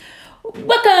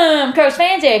Welcome, Coast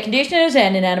fans, air conditioners,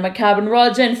 and inanimate carbon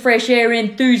rods, and fresh air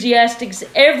enthusiasts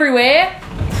everywhere.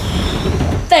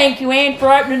 Thank you, Anne, for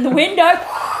opening the window.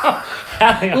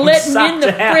 Letting in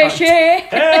the fresh air.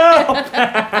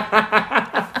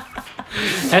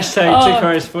 Hashtag Two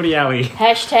Crows Footy Alley.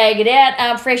 Hashtag it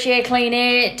out. Fresh air, clean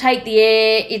air. Take the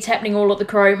air. It's happening all at the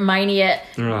Crow Mania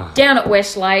down at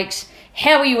West Lakes.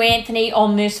 How are you, Anthony,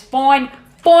 on this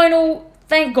final,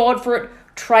 thank God for it,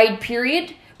 trade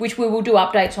period, which we will do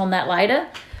updates on that later.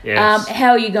 Yes.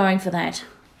 How are you going for that?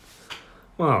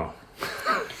 Well,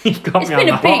 you've got It's me been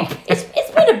on a the big. hop.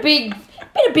 It's been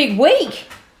a big week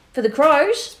for the Crows.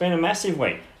 It's been a massive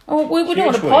week. Oh, we're doing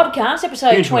a Huge week. podcast,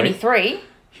 episode Huge 23. Week.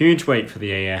 Huge week for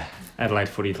the Adelaide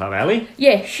Footy Club, Ali.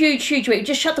 Yeah, huge week.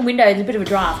 Just shut the window. There's a bit of a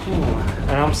draft.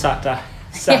 And I'm sat out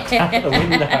the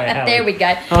window, Ali. There we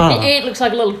go. The ant looks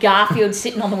like a little Garfield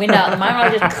sitting on the window at the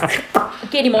moment. I'll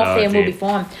just get him off there and we'll be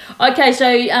fine. Okay,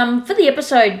 so for the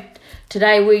episode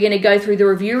today, we're going to go through the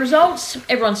review results.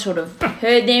 Everyone's sort of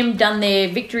heard them, done their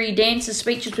victory dances,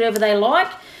 speeches, whatever they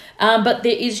like. But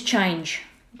there is change.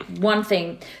 One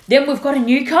thing. Then we've got a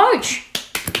new coach.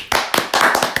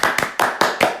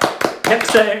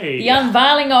 Nixie. The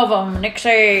unveiling of him,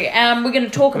 Nixie. We're going to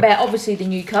talk about, obviously, the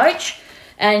new coach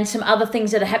and some other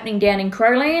things that are happening down in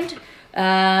Crowland.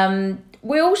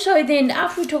 We also then,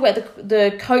 after we talk about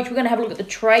the coach, we're going to have a look at the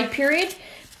trade period.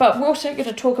 But we're also going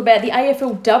to talk about the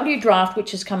AFLW draft,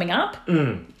 which is coming up.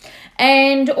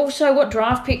 And also what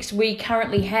draft picks we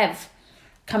currently have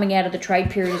coming out of the trade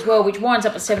period as well, which winds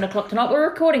up at 7 o'clock tonight. We're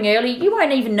recording early. You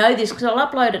won't even know this because I'll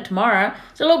upload it tomorrow.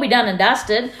 So it'll all be done and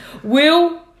dusted.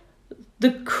 Will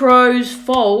the Crows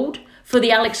fold for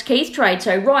the Alex Keith trade?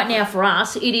 So right now for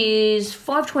us, it is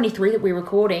 5:23 that we're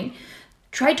recording.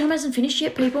 Trade time hasn't finished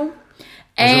yet, people.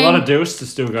 There's a lot of deals to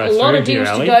still go through. A lot of here, deals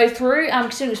to Ali. go through.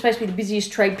 Considering it's supposed to be the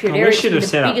busiest trade period. We should have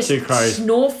set up Two Crows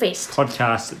Snorefest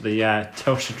podcast at the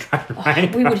Telstra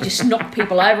Trade. We would have just knocked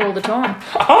people over all the time.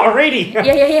 Oh, really?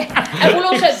 Yeah. And we'll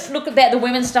also look about the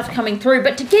women's stuff coming through.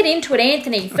 But to get into it,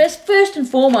 Anthony, first and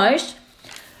foremost,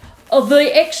 of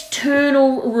the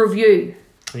external review.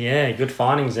 Yeah, good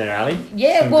findings there, Ali.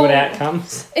 Yeah, Some well, good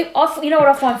outcomes. You know what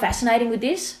I find fascinating with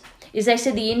this? Is they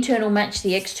said the internal matched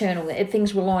the external.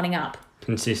 Things were lining up.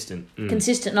 Consistent.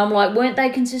 Consistent. And I'm like, weren't they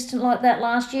consistent like that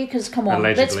last year? Because, come on,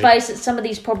 Allegedly. let's face it, some of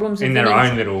these problems... In their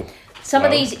own little... Some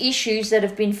of these issues that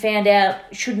have been found out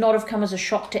should not have come as a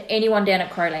shock to anyone down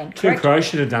at Crowland. Two Crows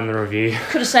should have done the review.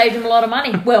 Could have saved them a lot of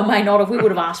money. Well, may not have. We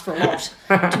would have asked for a lot.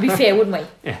 To be fair, wouldn't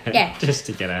we? Yeah. Just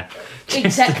to get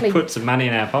Exactly. to put some money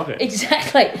in our pocket.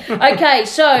 Exactly. Okay,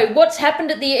 so what's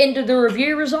happened at the end of the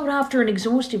review result after an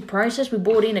exhaustive process? We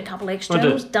brought in a couple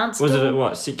externals. Dunstall. Was it,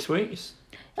 what, 6 weeks?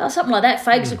 Something like that.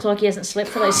 Fags looks like he hasn't slept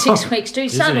for those 6 weeks too.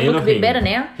 He's starting to look a bit better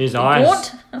now. His eyes.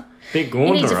 Gaunt. Bit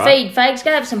gaunt, He needs a right? feed, Fags.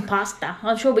 Go have some pasta.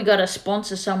 I'm sure we got a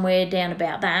sponsor somewhere down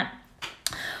about that.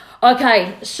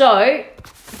 Okay, so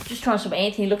just trying to stop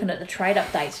Anthony looking at the trade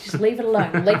updates. Just leave it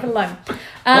alone. Leave it alone.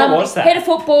 What was that? Head of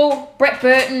football, Brett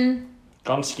Burton.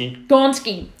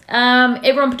 Gonski.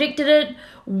 Everyone predicted it,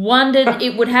 wondered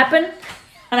it would happen.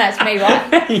 I know, it's me, right?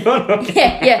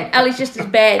 Yeah, Ali's just as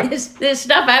bad. There's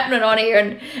stuff happening on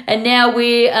here, and now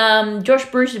we're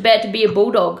Josh Bruce is about to be a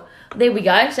bulldog. There we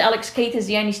go. So Alex Keith is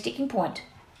the only sticking point.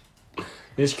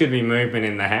 This could be movement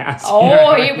in the house.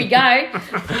 Oh, here we go.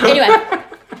 Anyway,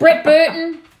 Brett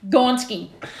Burton, Gonski.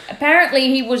 Apparently,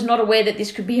 he was not aware that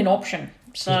this could be an option.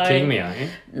 So You're kidding me, aren't you?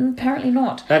 Apparently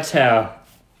not. That's how...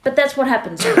 But that's what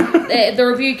happens. The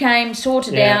review came,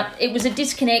 sorted out. It was a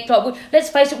disconnect. Like, let's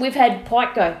face it, we've had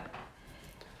Pike go.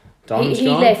 He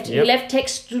left. Yep. He left.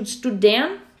 Tex stood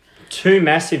down. 2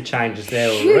 massive changes there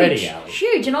already, Ali.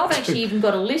 Huge. And I've actually even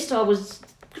got a list.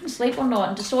 Couldn't sleep all night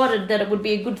and decided that it would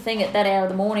be a good thing at that hour of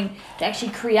the morning to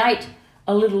actually create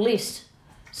a little list.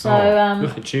 So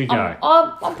look at you go.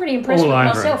 I'm pretty impressed with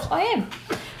myself. I am.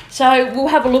 So we'll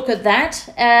have a look at that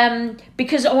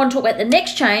because I want to talk about the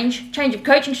next change of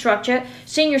coaching structure.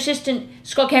 Senior assistant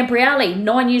Scott Campriali,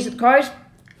 9 years at the Crows,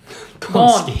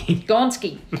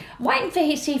 Gonski. I'm waiting for him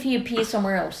to see if he appears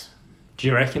somewhere else. Do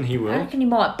you reckon he will? I reckon he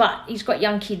might, but he's got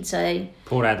young kids, so...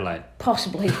 Port Adelaide.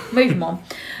 Possibly. Move him on.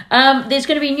 There's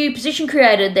going to be a new position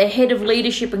created, the Head of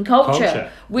Leadership and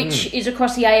Culture. Which is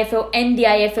across the AFL and the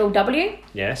AFLW.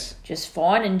 Yes. Just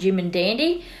fine and Jim and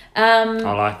dandy. I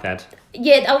like that.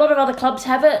 Yeah, a lot of other clubs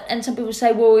have it, and some people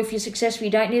say, well, if you're successful,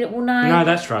 you don't need it. Well, no. No,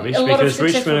 that's rubbish, because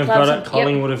Richmond have got it,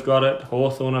 Collingwood have got it,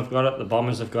 Hawthorn have got it, the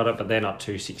Bombers have got it, but they're not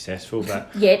too successful. But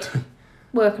Yet.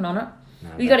 Working on it. No,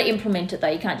 you've got to implement it, though.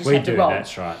 You can't just have to roll.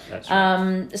 That's right.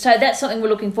 So that's something we're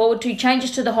looking forward to.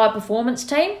 Changes to the high performance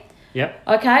team. Yep.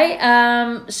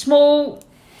 Okay. Small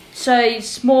So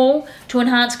small to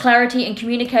enhance clarity and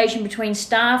communication between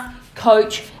staff,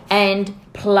 coach and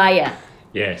player.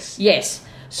 Yes. Yes.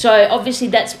 So obviously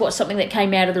that's something that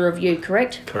came out of the review,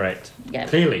 correct? Correct. Yeah.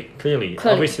 Clearly.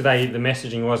 Obviously the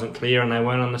messaging wasn't clear and they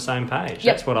weren't on the same page. Yep.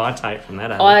 That's what I take from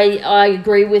that. I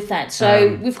agree with that.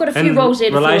 So we've got a few roles there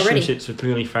to fill already. Relationships are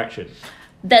clearly fractured.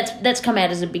 That's come out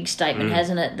as a big statement,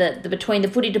 hasn't it? That between the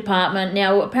footy department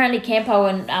now, apparently Campo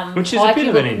and which is a bit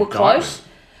of an were close.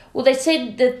 Well, they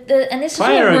said that and this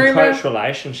player is a and rumour. coach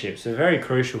relationships are very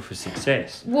crucial for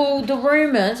success. Well, the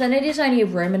rumours, and it is only a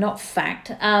rumour, not fact.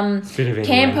 Bit of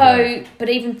Campo, but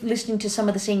even listening to some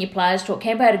of the senior players talk,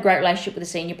 Campo had a great relationship with the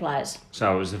senior players.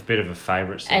 So it was a bit of a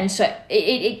favourite. And so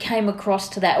it came across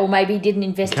to that, or maybe he didn't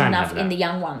invest enough in the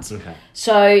young ones. Okay.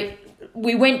 So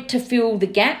we went to fill the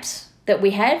gaps that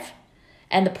we have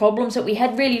and the problems that we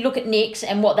had. Really look at Nix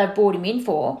and what they've brought him in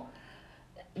for.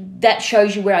 That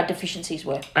shows you where our deficiencies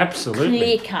were. Absolutely.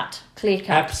 Clear cut.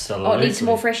 Absolutely. Oh, need some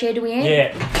more fresh air, do we, Anne?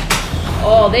 Yeah.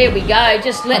 Oh, there we go.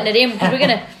 Just letting it in because we're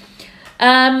going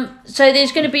to... so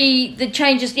there's going to be the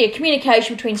changes,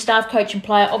 communication between staff, coach and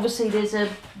player. Obviously, there's a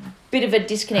bit of a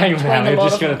disconnect between a lot of... We're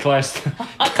just going to close...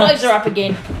 I close her up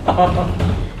again.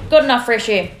 Got enough fresh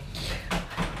air.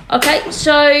 Okay,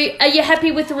 so are you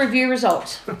happy with the review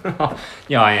results?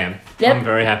 Yeah, I am. Yep. I'm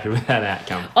very happy with that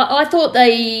outcome. I thought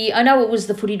I know it was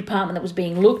the footy department that was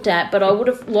being looked at, but I would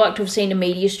have liked to have seen a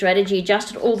media strategy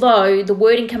adjusted, although the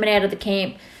wording coming out of the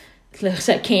camp,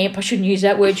 I shouldn't use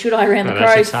that word, should I, around the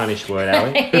Crows? That's a tarnished word,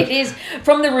 Ali. It is.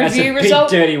 From the review big,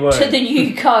 result dirty word. to the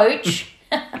new coach,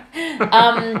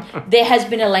 there has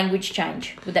been a language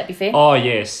change. Would that be fair? Oh,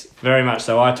 yes, very much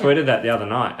so. I tweeted that the other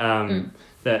night,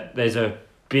 that there's a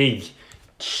big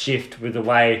shift with the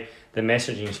way the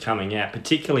messaging is coming out,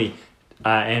 particularly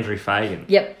Andrew Fagan.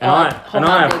 Yep. And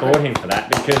I applaud him for that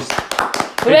because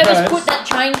whoever's put that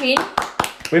change in,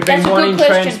 we've been wanting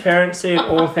transparency and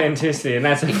authenticity, and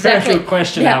that's a very good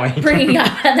question, Ali. Bringing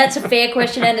up, and that's a fair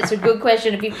question, and it's a good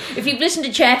question. If you've listened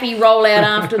to Chappie roll out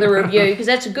after the review, because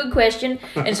that's a good question,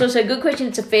 and it's also a good question.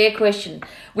 It's a fair question.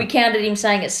 We counted him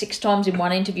saying it 6 times in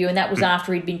one interview, and that was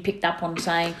after he'd been picked up on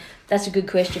saying, "That's a good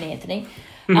question, Anthony."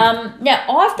 Now,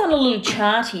 I've done a little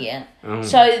chart here.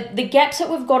 So the gaps that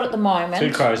we've got at the moment...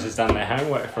 Two Crows has done their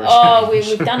homework for us. Oh,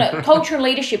 we've done it. Culture and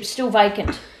leadership still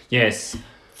vacant. Yes.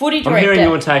 Footy director... I'm hearing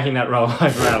you're taking that role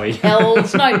over, Ali.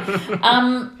 Hells,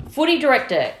 no. Footy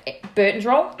director, Burton's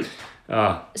role.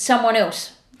 Oh. Someone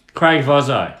else. Craig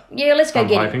Vozzo. Yeah, let's go I'm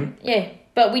get hoping. him. Yeah.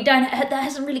 But that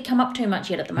hasn't really come up too much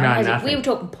yet at the moment, has nothing. it? We were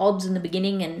talking pods in the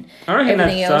beginning and I reckon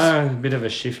everything that's else. a bit of a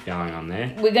shift going on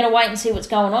there. We're going to wait and see what's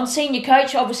going on. Senior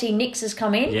coach, obviously Nix has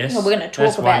come in. Yes. Well, we're going to talk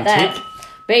that's about that. Tick.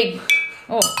 Big.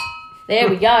 Oh, there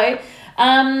we go.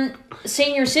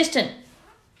 Senior assistant,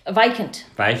 vacant.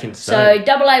 Vacant. So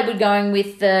double A, we're going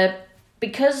with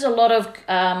because a lot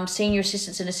of senior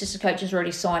assistants and assistant coaches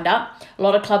already signed up. A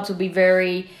lot of clubs will be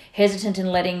very hesitant in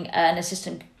letting an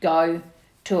assistant go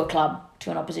to a club, to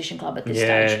an opposition club at this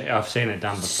stage. Yeah, I've seen it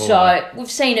done before. So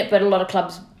we've seen it, but a lot of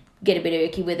clubs get a bit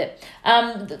irky with it.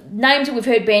 The names that we've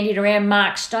heard bandied around: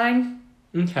 Mark Stone.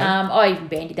 Okay. I even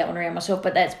bandied that one around myself,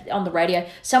 but that's on the radio.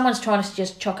 Someone's trying to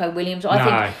suggest Choco Williams. I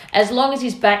think as long as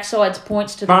his backside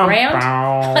points to the ground,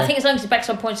 I think as long as his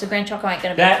backside points to the ground, Choco ain't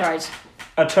going to be Crows.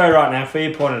 I'll tell you right now, if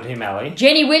we appointed him, Ali.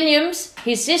 Jenny Williams,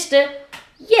 his sister,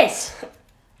 yes.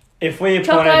 If we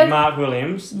appointed Mark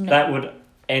Williams, that would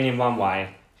end in one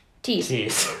way.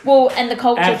 Tears. Well, and the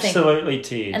culture thing. Absolutely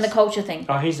tears. And the culture thing.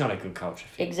 Oh, he's not a good culture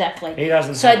fit. Exactly. He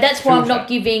doesn't. So that's why I'm not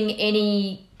giving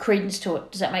any credence to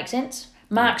it. Does that make sense?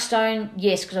 Mark Stone,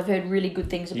 yes, because I've heard really good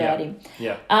things about him.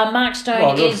 Yeah. Mark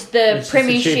Stone is the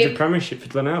premiership for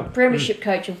Glenelg. Premiership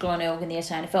coach of Glenelg in the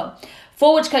SANFL.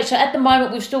 Forwards coach. So at the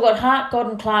moment we've still got Hart,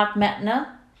 Godden, Clark, Mattner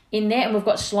in there, and we've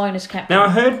got Sloan as captain. Now I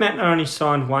heard Mattner only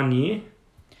signed 1 year.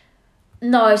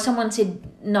 No, someone said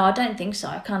no. I don't think so.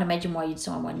 I can't imagine why you'd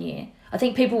sign 1 year. I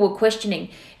think people were questioning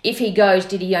if he goes,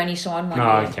 did he only sign 1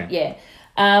 year? Okay.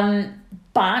 Yeah.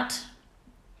 But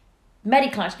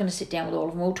Matty Clark's going to sit down with all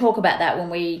of them. We'll talk about that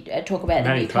when we talk about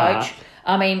the new coach.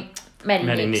 I mean,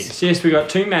 Matty Nix. Yes, we got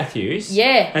two Matthews.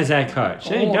 Yeah. As our coach.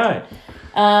 There you go.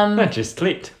 That just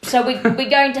clicked. So we're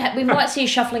going to we might see a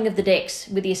shuffling of the decks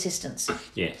with the assistants.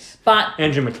 Yes. But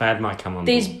Andrew McLeod might come on.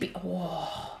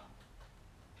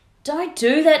 Don't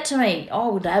do that to me. I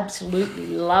would absolutely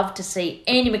love to see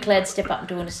Andy McLeod step up and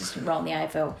do an assistant role in the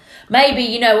AFL. Maybe,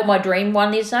 you know what my dream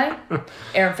one is, though?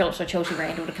 Aaron Phillips or Chelsea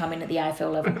Randall to come in at the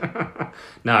AFL level.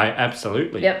 No,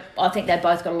 absolutely. Yep, I think they've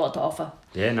both got a lot to offer.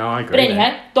 Yeah, no, I agree. But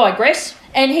anyhow, digress.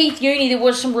 And Heath Uni, there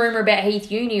was some rumour about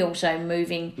Heath Uni also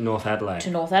moving North Adelaide. to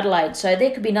North Adelaide. So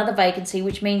there could be another vacancy,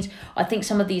 which means I think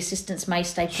some of the assistants may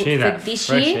stay put for this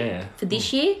year. For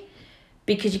this year.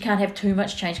 Because you can't have too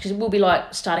much change, because it will be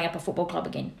like starting up a football club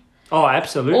again. Oh,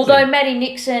 absolutely. Although Matty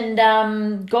Nix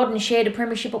and Godden shared a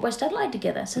premiership at West Adelaide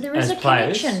together. So there is a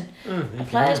connection.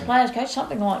 Players, coach,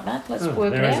 something like that. Let's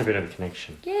work it out. There is a bit of a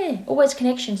connection. Yeah, always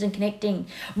connections and connecting.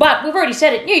 But we've already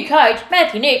said it, new coach,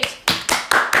 Matthew Nix.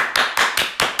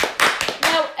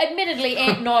 Now, admittedly,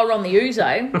 Ant and I were on the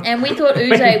Ouzo, and we thought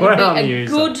Ouzo would be a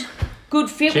good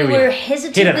fit. We were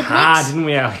hesitant hit it with hard, Nix. didn't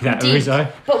we, Ali, that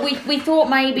Ouzo? But we thought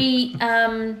maybe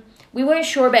we weren't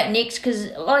sure about Nix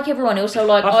because, like everyone else, I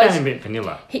found him a bit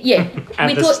vanilla. Yeah,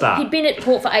 At the start. He'd been at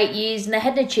Port for 8 years and they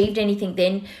hadn't achieved anything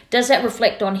then. Does that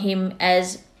reflect on him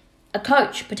as a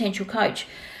coach, potential coach?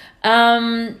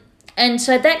 And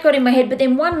so that got in my head. But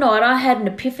then one night I had an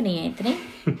epiphany, Anthony.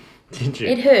 Did you?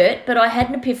 It hurt, but I had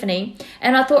an epiphany.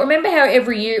 And I thought, remember how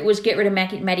every year it was get rid of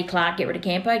Matty Clark, get rid of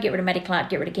Campo, get rid of Matty Clark,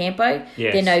 get rid of Campo?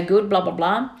 Yes. They're no good, blah, blah,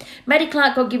 blah. Matty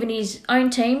Clark got given his own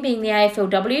team, being the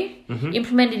AFLW,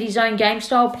 implemented his own game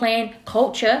style, plan,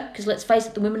 culture, because let's face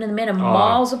it, the women and the men are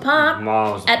miles apart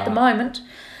at the moment.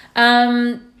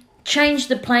 Changed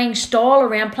the playing style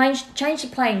around, changed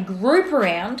the playing group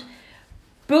around,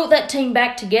 built that team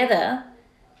back together,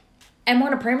 and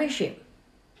won a premiership.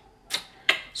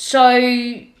 So,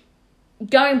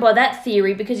 going by that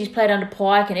theory, because he's played under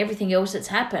Pike and everything else that's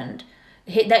happened,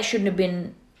 that shouldn't have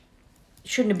been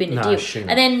a deal.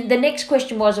 Shouldn't. And then the next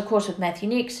question was, of course, with Matthew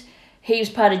Nix. He was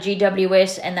part of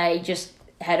GWS and they just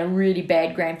had a really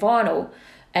bad grand final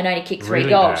and only kicked 3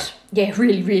 goals. Bad. Yeah,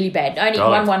 really, really bad. Only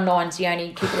 119's the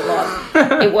only kick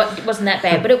alive. It wasn't that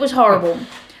bad, but it was horrible.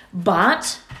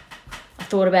 But I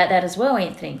thought about that as well,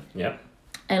 Anthony. Yep.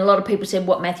 And a lot of people said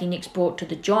what Matthew Nix brought to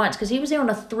the Giants, because he was there on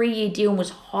a 3-year deal and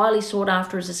was highly sought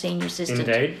after as a senior assistant.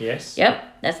 Indeed, yes. Yep,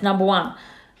 that's number one.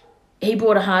 He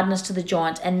brought a hardness to the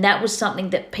Giants, and that was something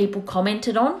that people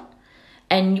commented on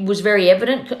and was very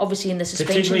evident, obviously, in the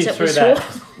suspensions that we saw.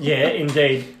 Yeah,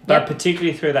 indeed. But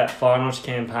particularly through that finals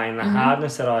campaign, the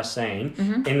hardness that I seen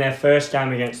in their first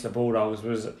game against the Bulldogs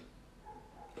was...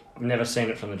 I've never seen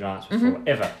it from the Giants before,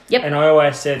 ever. Yep. And I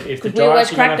always said, if the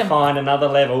Giants are going to find another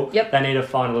level, they need to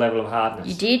find a level of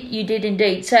hardness. You did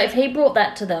indeed. So if he brought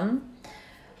that to them,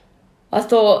 I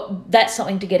thought that's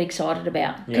something to get excited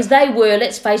about. Because they were,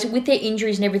 let's face it, with their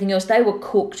injuries and everything else, they were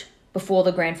cooked before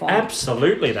the grand final.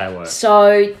 Absolutely they were.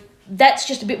 So that's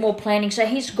just a bit more planning. So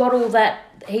he's got all that.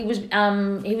 He was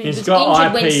injured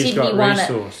IP, when Sydney won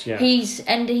resource, it.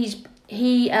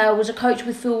 He was a coach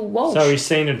with Phil Walsh. So he's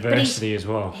seen adversity as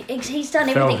well. He's done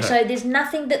everything. So there's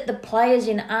nothing that the players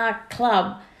in our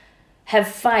club have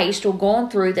faced or gone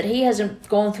through that he hasn't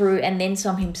gone through and then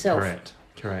some himself.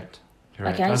 Correct.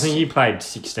 Okay, I think he played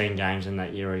 16 games in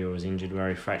that year he was injured where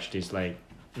he fractured his leg.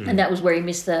 And that was where he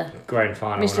missed the grand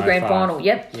final.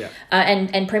 Yep.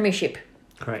 And premiership.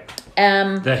 Correct.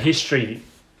 The history.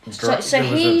 So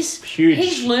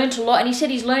he's learnt a lot, and he said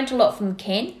he's learnt a lot from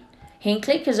Ken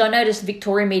Hinkley, because I noticed the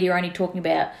Victorian media are only talking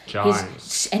about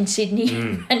Giants and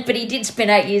Sydney, but he did spend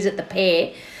 8 years at the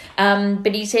pair.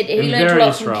 But he said he learnt a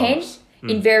lot from Ken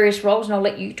in various roles, and I'll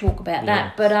let you talk about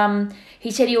that. But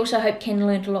he said he also hoped Ken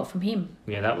learnt a lot from him.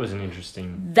 Yeah, that was an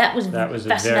interesting... That was a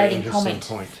fascinating very interesting comment.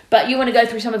 Point. But you want to go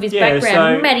through some of his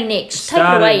background. So Matty Nix, take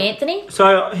it away, Anthony.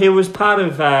 So he was part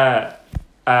of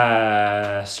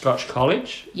Scotch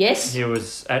College. Yes. He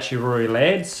was actually Rory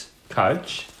Laird's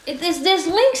coach. There's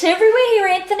links everywhere here,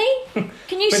 Anthony.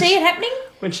 Can you see it happening?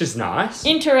 Which is nice.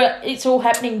 It's all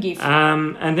happening GIF.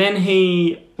 And then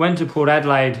he went to Port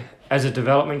Adelaide as a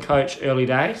development coach early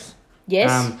days.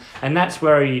 Yes. And that's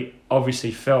where he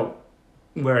obviously felt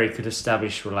where he could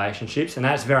establish relationships. And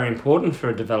that's very important for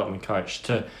a development coach,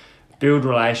 to build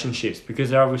relationships, because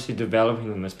they're obviously developing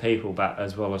them as people, but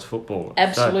as well as footballers.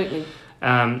 Absolutely. So,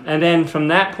 and then from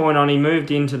that point on, he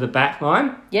moved into the back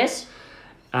line. Yes.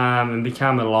 And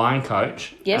became a line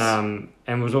coach. Yes.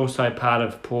 And was also part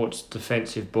of Port's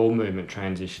defensive ball movement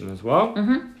transition as well.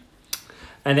 Mm-hmm.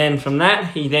 And then from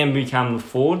that, he then became the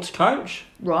forwards coach.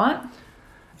 Right.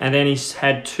 And then he's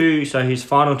had his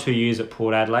final 2 years at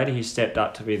Port Adelaide, he stepped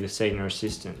up to be the senior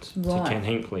assistant to Ken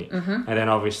Hinkley. Mm-hmm. And then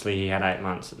obviously he had 8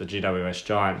 months at the GWS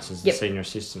Giants as the senior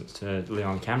assistant to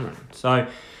Leon Cameron. So,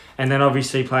 And then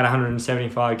obviously played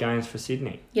 175 games for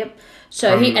Sydney. Yep.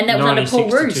 So and that was under Paul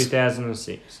 96 to Roos.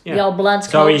 2006. Yeah. The old Bloods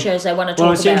So culture, as they want to talk about.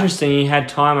 Well, it's interesting. He had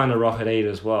time under Rocket Eade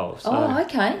as well. So, Oh,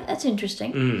 okay. That's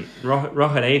interesting.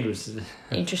 Rocket Eade was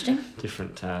a Interesting.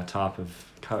 different type of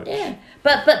coach. Yeah.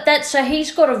 But that's, so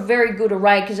he's got a very good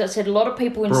array, because I said a lot of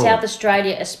people in Broad. South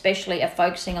Australia especially are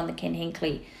focusing on the Ken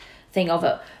Hinkley thing of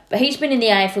it. But he's been in the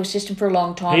AFL system for a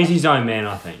long time. He's his own man,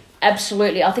 I think.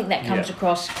 Absolutely. I think that comes Yeah.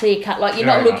 across clear cut. Like, you're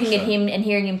Very not looking much at so. him and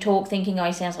hearing him talk thinking, oh,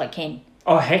 he sounds like Ken.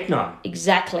 Oh, heck no.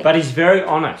 Exactly. But he's very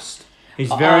honest.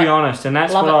 He's very honest, and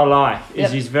that's love what it. I like. Is Yep.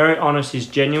 he's very honest. He's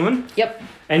genuine, Yep.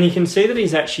 and you can see that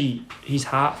he's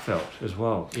heartfelt as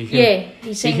well. You can, Yeah. He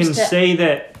you seems can to see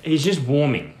that he's just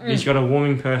warming. He's got a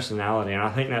warming personality, and I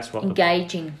think that's what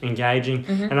engaging. engaging,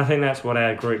 and I think that's what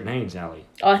our group needs, Ali.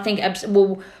 I think,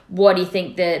 well, what do you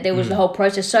think there was the whole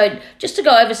process? So just to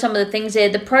go over some of the things there,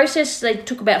 the process, they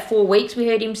took about 4 weeks, we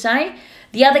heard him say.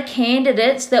 The other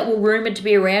candidates that were rumoured to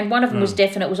be around, one of them was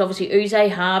definite, was obviously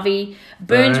Uze, Harvey.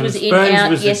 Burns was in, Burns out,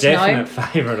 was yes, the no. definite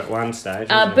favourite at one stage.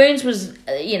 wasn't he? Burns was,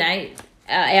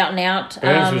 out and out.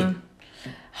 Burns was-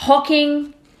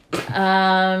 Hocking,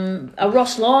 a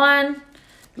Ross Lyon,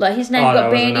 like his name Oh, there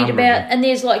got was a bandied number of about, them. and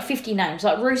there's like 50 names.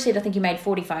 Like Roo said, I think he made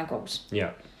 40 phone calls.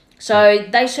 Yeah. So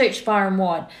they searched far and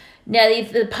wide. Now,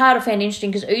 the part I found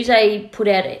interesting, because Uze put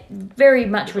out a very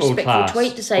much respectful class.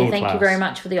 tweet to say All thank you class. very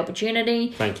much for the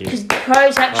opportunity. Thank you. Because the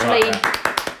Crows actually,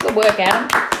 that. good work,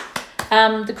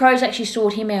 Adam. The Crows actually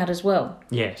sought him out as well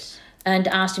Yes. and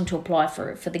asked him to apply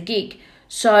for the gig.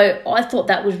 So I thought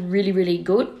that was really, really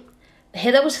good.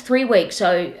 That was 3 weeks.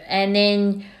 So, and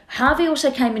then Harvey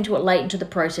also came into it late into the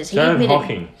process. He So did admitted,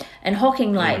 Hocking. and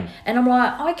Hocking late. And I'm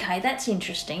like, okay, that's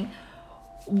interesting.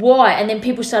 Why? And then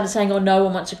people started saying, oh, no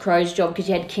one wants a Crows job because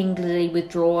you had Kingsley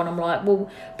withdraw. And I'm like, well,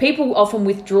 people often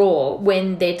withdraw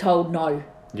when they're told no.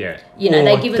 Yeah. You know, Or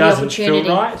they give them the doesn't opportunity.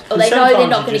 feel right. Or they know they're Sometimes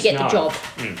not you going to just get the know. job.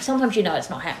 Sometimes you know it's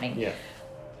not happening. Yeah.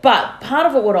 But part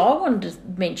of it, what I wanted to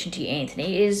mention to you,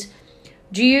 Anthony, is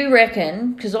do you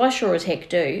reckon, because I sure as heck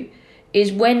do,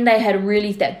 is when they had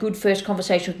that good first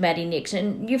conversation with Matty Nix,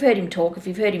 and you've heard him talk, if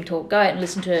you've heard him talk, go out and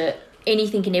listen to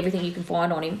anything and everything you can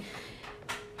find on him.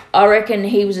 I reckon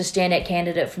he was a standout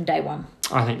candidate from day one.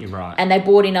 I think you're right. And they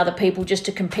brought in other people just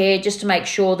to compare, just to make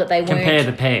sure that they Compare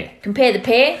the pair. Compare the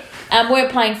pair.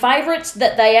 Weren't playing favourites,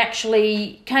 that they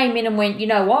actually came in and went, you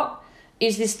know what,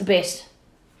 is this the best?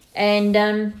 And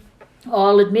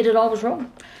I'll admit it, I was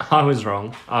wrong. I was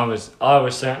wrong. I was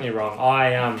certainly wrong.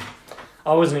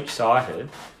 I wasn't excited.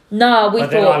 No, we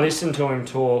But then I thought... listened to him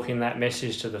talk in that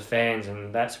message to the fans,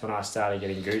 and that's when I started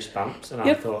getting goosebumps. And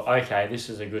I thought, okay, this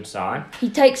is a good sign. He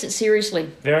takes it seriously.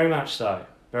 Very much so.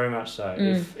 Very much so.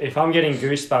 If I'm getting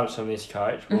goosebumps from this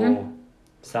coach, well,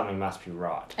 something must be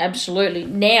right. Absolutely.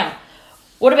 Now,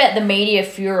 what about the media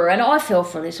furor? And I fell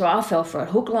for this, or I fell for it.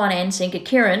 Hook, line and sinker.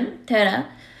 Kieran Turner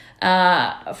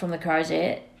from the Crows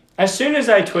there. As soon as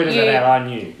they tweeted it out, I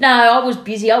knew. No, I was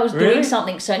busy. I was doing Really?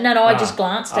 something. So, I just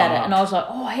glanced at it and I was like,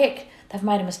 oh, heck, they've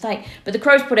made a mistake. But the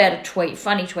Crows put out a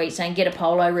funny tweet saying, get a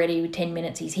polo ready with 10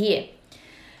 minutes, he's here.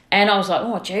 And I was like,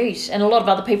 oh, geez. And a lot of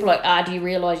other people are like, do you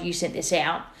realise you sent this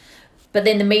out? But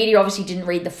then the media obviously didn't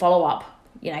read the follow-up,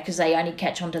 because they only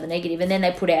catch on to the negative. And then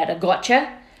they put out a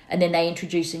gotcha, and then they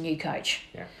introduced a new coach,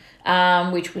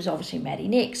 which was obviously Matty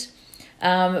Nix.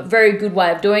 Very good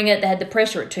way of doing it. They had the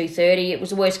presser at 2:30. It was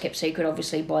the worst kept secret,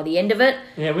 obviously, by the end of it.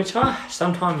 Yeah, which I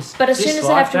sometimes But as soon as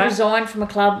they have to that. resign from a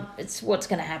club, it's what's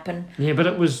going to happen. Yeah, but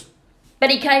it was But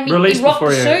he came in, released he rocked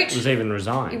before the he suit. was even He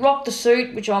resigned. rocked the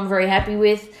suit, which I'm very happy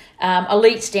with.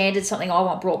 Elite standards, something I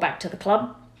want brought back to the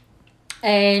club.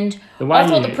 And I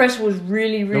thought the presser was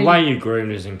really, really... The way you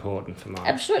groomed is important for mine.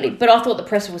 Absolutely. But I thought the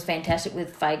presser was fantastic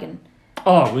with Fagan.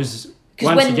 Oh, it was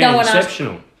once when again no one asked-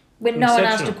 exceptional. When no one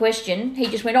asked a Exceptional. question, he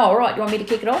just went, oh, all right, do you want me to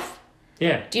kick it off?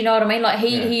 Yeah. Do you know what I mean? Like,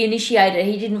 Yeah. he initiated it.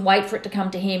 He didn't wait for it to come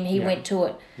to him. He went to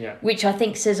it. Yeah. Which I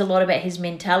think says a lot about his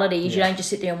mentality, is you Yeah. don't just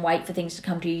sit there and wait for things to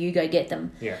come to you. You go get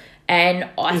them. Yeah. And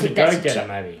I He's think a that's... go-getter,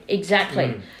 maybe.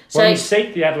 Exactly. Well, he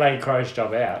seeked the Adelaide Crows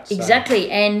job out. So. Exactly,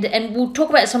 and we'll talk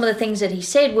about some of the things that he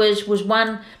said was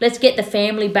one, let's get the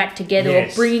family back together,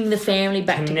 Yes. or bringing the family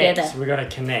back Connect. together. We've got to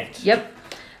connect. Yep.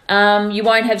 You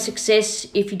won't have success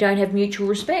if you don't have mutual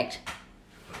respect.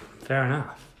 Fair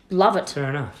enough. Love it. Fair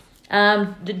enough.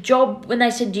 The job, when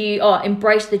they said to you,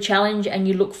 embrace the challenge and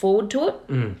you look forward to it.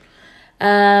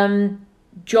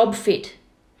 Job fit.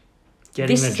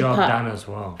 Getting This the is the job part- done as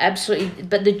well. Absolutely,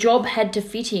 but the job had to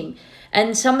fit him.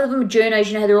 And some of them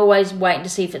journos, they're always waiting to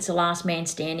see if it's the last man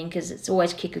standing, because it's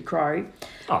always kick a crow.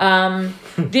 Oh.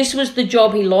 This was the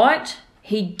job he liked.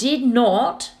 He did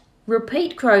not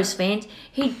repeat, Crows fans,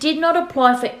 he did not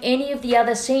apply for any of the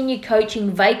other senior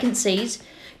coaching vacancies,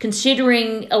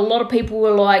 considering a lot of people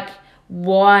were like,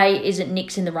 why isn't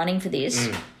Nix in the running for this?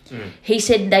 He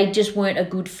said they just weren't a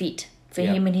good fit for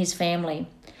him and his family.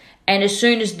 And as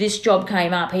soon as this job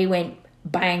came up, he went,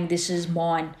 bang, this is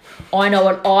mine. I know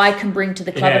what I can bring to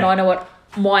the club and I know what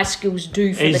my skills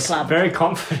do for the club. He's very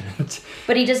confident.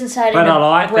 But he doesn't say it in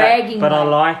a bragging way. I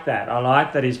like that. I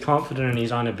like that he's confident in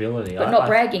his own ability. But not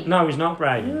bragging. No, he's not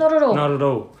bragging. Not at all. Not at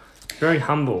all. Very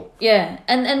humble. Yeah.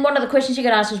 And one of the questions you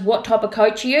get asked is, what type of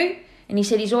coach are you? And he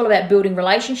said he's all about building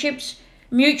relationships,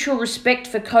 mutual respect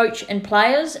for coach and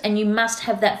players, and you must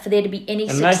have that for there to be any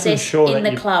success in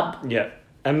the club. Yeah.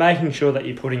 And making sure that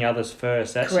you're putting others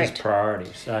first. That's his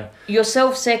priority. So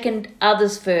yourself second,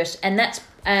 others first. And that's,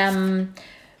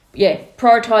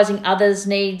 prioritising others'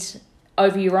 needs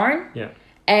over your own. Yeah.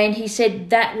 And he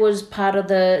said that was part of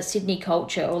the Sydney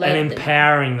culture. And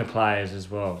empowering the players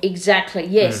as well. Exactly.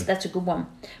 Yes, that's a good one.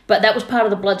 But that was part of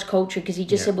the Bloods culture, because he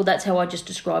just said, well, that's how I just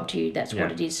described to you. That's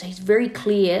what it is. So he's very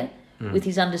clear with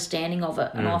his understanding of it.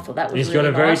 And I thought that was He's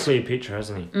really got a nice. very clear picture,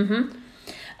 hasn't he?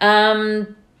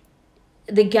 Mm-hmm.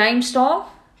 The game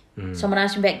style. Someone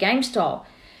asked him about game style.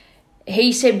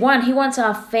 He said, he wants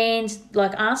our fans,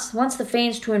 like us, wants the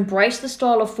fans to embrace the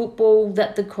style of football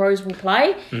that the Crows will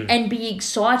play and be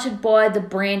excited by the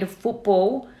brand of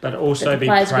football but also that the be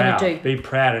players proud. are going to do. Be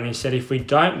proud. And he said, if we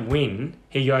don't win,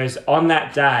 he goes, on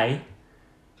that day,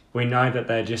 we know that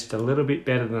they're just a little bit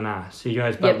better than us. He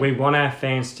goes, but we want our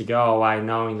fans to go away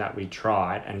knowing that we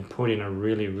tried and put in a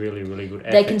really, really, really good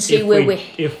effort. They can see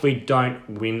if we don't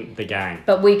win the game.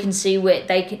 But we can see where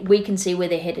we can see where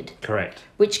they're headed. Correct.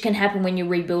 Which can happen when you're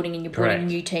rebuilding and you're putting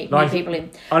new people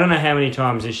in. I don't know how many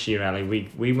times this year, Ali,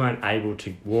 we weren't able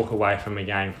to walk away from a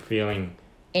game feeling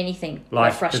anything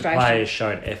like frustration. The players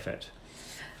showed effort.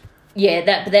 Yeah,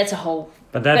 that's a whole.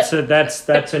 But that's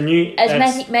a new.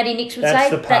 As Matty Nix would say,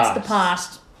 that's the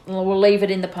past. We'll leave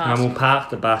it in the past. And we'll park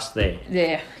the bus there.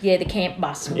 Yeah, the camp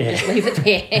bus. We'll just leave it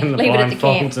there. And leave it at the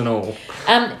camp. And all.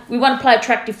 We want to play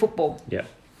attractive football. Yeah.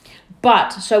 But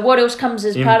so what else comes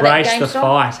as part of that game? Embrace the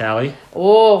fight, Ali.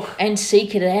 Oh, and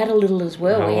seek it out a little as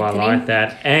well, Anthony. I like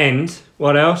that. And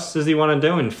what else does he want to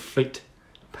do? Inflict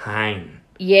pain.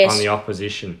 Yes. On the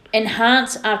opposition.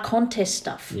 Enhance our contest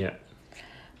stuff. Yeah.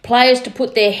 Players to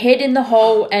put their head in the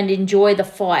hole and enjoy the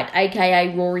fight,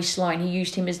 a.k.a. Rory Sloane. He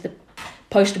used him as the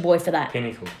poster boy for that.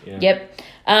 Pinnacle, yeah. Yep.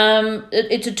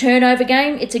 It's a turnover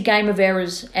game. It's a game of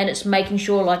errors, and it's making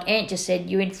sure, like Ant just said,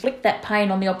 you inflict that pain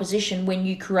on the opposition when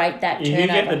you create that turnover. If you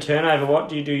get the turnover, what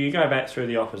do? You go back through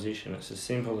the opposition. It's as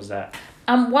simple as that.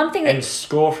 One thing and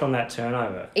score from that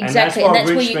turnover. Exactly, and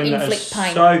that's where you inflict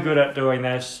pain. So good at doing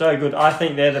that. So good. I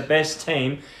think they're the best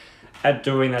team at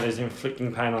doing that, is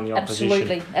inflicting pain on the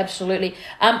opposition. Absolutely.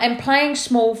 And playing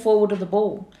small forward of the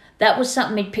ball. That was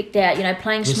something he picked out,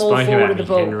 playing small forward of the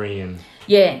ball. Henry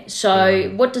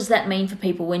what does that mean for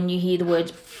people when you hear the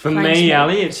words For me,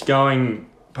 Ali, it's going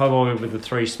probably with the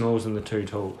 3 smalls and the 2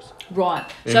 talls. Right.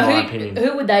 In my opinion.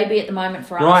 Who would they be at the moment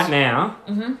for us? Right now,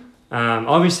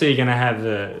 obviously you're going to have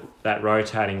that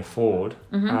rotating forward,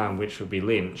 which would be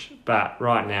Lynch, but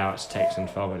right now it's Tex and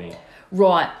Fogarty.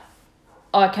 Right.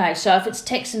 Okay, so if it's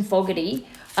Tex and Fogarty,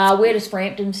 where does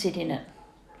Frampton sit in it?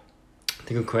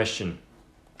 That's a good question.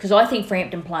 Because I think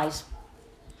Frampton plays.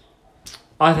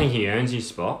 I think he earns his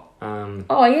spot.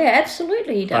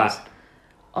 Absolutely he does.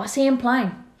 I see him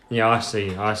playing. Yeah, I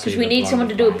see. Because we need someone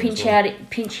to do a pinch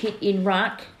hit in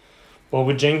ruck. Well,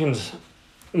 with Jenkins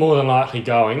more than likely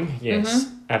going,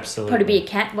 yes, absolutely. Probably be a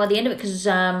cat by the end of it, because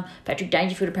Patrick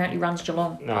Dangerfield apparently runs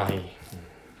Geelong. No,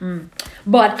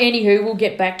 But anywho, we'll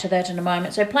get back to that in a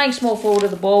moment. So playing small forward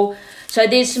of the ball. So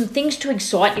there's some things to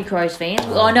excite you, Crows fans.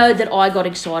 I know that I got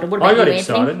excited. What about you, Anthony? I got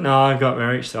excited. No, I got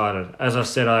very excited. As I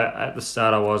said, at the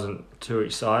start I wasn't too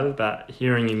excited, but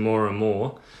hearing him more and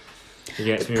more, it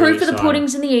gets me really excited. Proof of the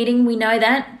pudding's in the eating, we know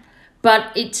that.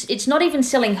 But it's not even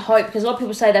selling hope, because a lot of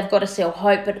people say they've got to sell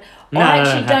hope, but I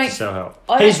actually don't have to sell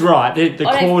hope. He's right. The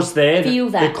cause there.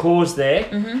 The cause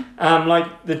there.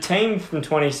 Like the team from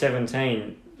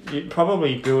 2017, you're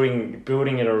probably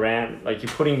building it around, like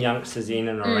you're putting youngsters in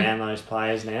and around those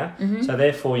players now. So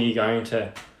therefore you're going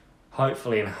to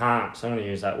hopefully enhance, I'm going to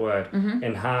use that word,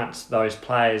 enhance those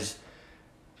players'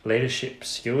 leadership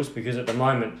skills, because at the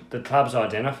moment the club's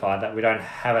identified that we don't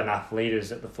have enough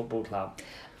leaders at the football club.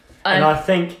 And I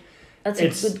think That's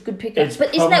It's- a good pickup. it's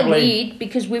But isn't that probably- weird?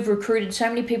 Because we've recruited so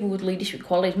many people with leadership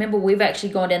qualities. Remember, we've actually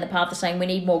gone down the path of saying we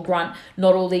need more grunt,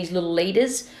 not all these little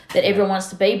leaders that everyone wants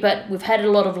to be. But we've had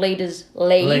a lot of leaders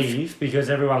leave. Because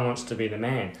everyone wants to be the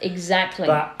man. Exactly.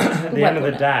 But at the Way end of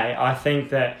the putting it. day, I think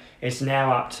that it's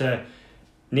now up to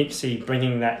Nixie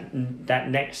bringing that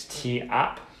next tier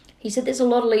up. He said there's a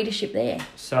lot of leadership there.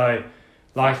 So,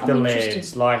 like I'm the interested.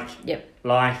 Lairds, like Yep.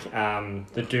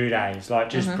 the Dudays, like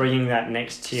just bringing that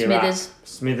next tier Smithers. up.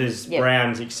 Smithers, Yep.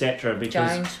 Browns, etc.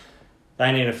 Because Jones.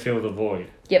 they need to fill the void.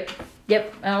 Yep.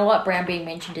 And I like Brown being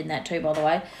mentioned in that too, by the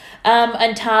way.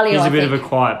 And Talia, He's I a bit think. of a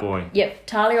quiet boy. Yep.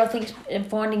 Talia, I think,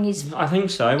 finding his... I think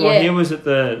so. Well, Yeah. he was at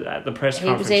the press He was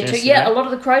conference there too. yesterday. Yeah, a lot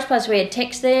of the Crows players. We had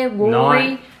Tex there,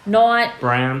 Rory, Knight,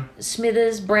 Brown.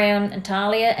 Smithers, Brown, and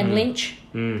Talia, and Lynch,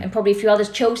 and probably a few others.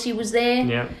 Chelsea was there.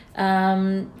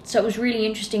 Yeah. So it was really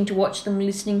interesting to watch them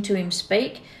listening to him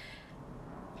speak.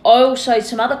 Also,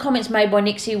 some other comments made by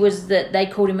Nixie was that they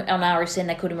called him, on RSN,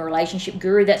 they called him a relationship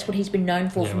guru. That's what he's been known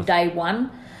for from day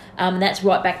one. And that's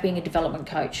right back being a development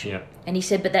coach. Yeah. And he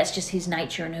said, but that's just his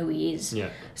nature and who he is. Yeah.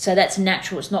 So that's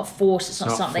natural. It's not forced. It's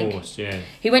not something. Forced, yeah.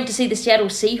 He went to see the Seattle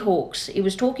Seahawks. He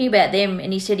was talking about them,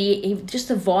 and he said he just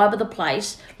the vibe of the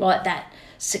place, like that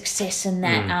success and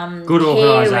that Good care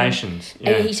organisations.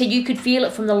 and he said you could feel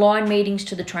it from the line meetings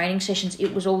to the training sessions.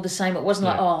 It was all the same. It wasn't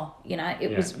like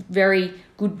it was very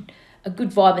good, a good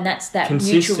vibe, and that's that mutual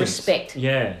Consistent. respect.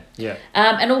 Yeah.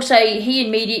 And also he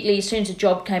immediately, as soon as a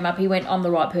job came up, he went, "I'm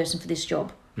the right person for this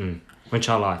job." Which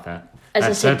I like that. As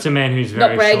I said, that's a man who's not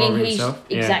very bragging. sure of He's himself.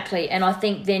 exactly, and I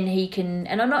think then he can,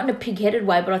 and I'm not in a pig-headed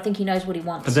way, but I think he knows what he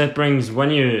wants. But that brings,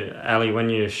 when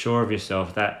you're sure of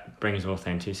yourself, that brings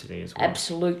authenticity as well.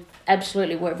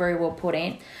 Absolutely, very well put,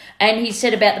 Ant. And he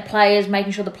said about the players,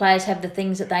 making sure the players have the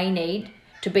things that they need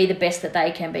to be the best that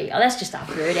they can be. Oh, that's just a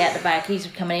bird out the back. He's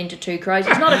coming into two crows.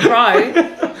 He's not a crow.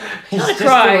 He's not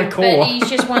a crow, but he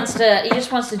just wants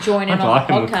to join in I'd on like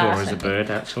the him to podcast. call as a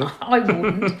bird, actually. I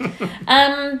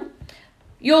wouldn't.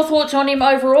 Your thoughts on him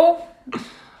overall?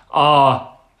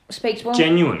 Oh, Speaks well.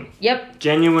 genuine. Yep.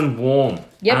 Genuine, warm.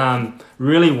 Yep.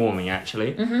 Really warming,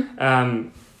 actually.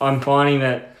 I'm finding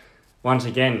that, once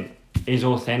again, he's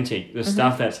authentic. The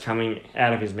stuff that's coming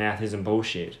out of his mouth isn't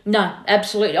bullshit. No,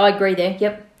 absolutely. I agree there.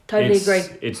 Yep. Totally agree.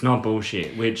 It's not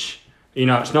bullshit, which, it's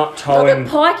not Not towing...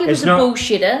 that Pikey was a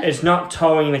bullshitter. It's not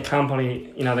towing the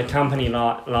company, the company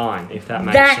line, if that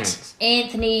makes That sense.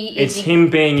 Anthony It's is... him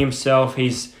being himself.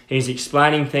 He's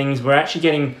explaining things. We're actually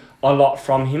getting a lot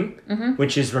from him,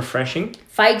 which is refreshing.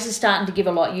 Fags is starting to give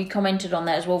a lot. You commented on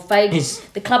that as well. Fags, He's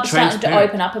the club's starting to transparent,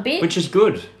 open up a bit. which is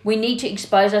good. We need to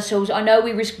expose ourselves. I know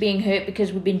we risk being hurt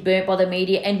because we've been burnt by the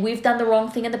media, and we've done the wrong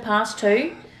thing in the past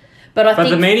too. But I think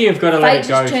the media have got to let it Fags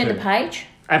go has turned too. the page.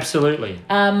 Absolutely.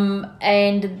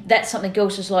 And that's something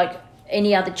else is like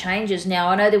any other changes. Now,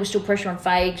 I know there was still pressure on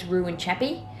Fags, Rue and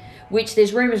Chappie, which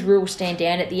there's rumours Rue will stand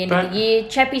down at the end of the year.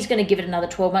 Chappie's going to give it another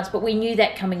 12 months, but we knew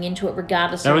that coming into it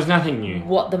regardless There of was nothing new.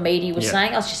 what the media was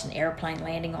saying. I was just an aeroplane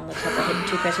landing on the top of Hidden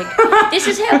Two Coast. This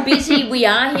is how busy we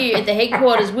are here at the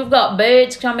headquarters. We've got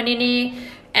birds coming in here,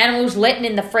 animals letting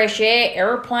in the fresh air,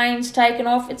 aeroplanes taking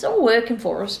off. It's all working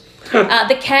for us.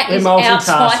 The cat is multitask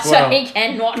outside, so well. he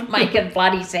cannot make a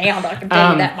bloody sound. I can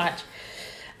tell you that much.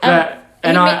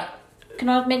 Can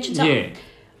I mention something? Yeah.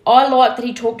 I like that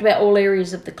he talked about all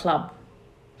areas of the club,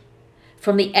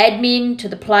 from the admin to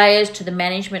the players to the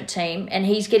management team, and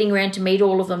he's getting around to meet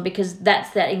all of them because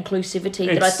that's that inclusivity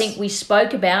that I It's think we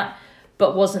spoke about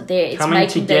but wasn't there. It's coming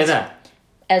making together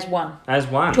as one. as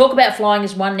one. Talk about flying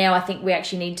as one now. I think we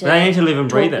actually need to. They need to live and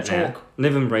talk breathe the it now. talk.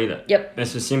 Live and breathe it. Yep.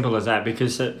 It's as simple as that,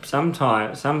 because at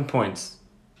some points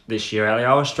this year, Ali,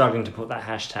 I was struggling to put that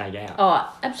hashtag out.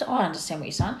 Oh, absolutely. I understand what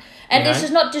you're saying. And You this know?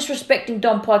 is not disrespecting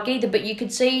Don Pike either, but you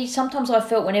could see sometimes I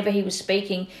felt whenever he was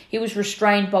speaking, he was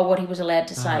restrained by what he was allowed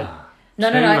to say.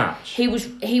 No. too much. He was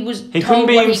He told couldn't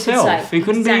be what himself. He could say. He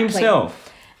couldn't be Exactly.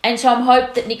 himself. And so I'm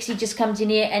hope that Nixie just comes in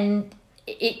here and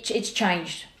it's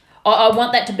changed. I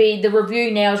want that to be, the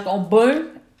review now has gone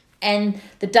boom and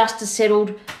the dust has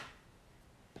settled,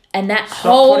 and that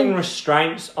Stop putting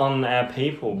restraints on our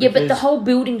people. Yeah, but the because- whole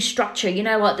building structure,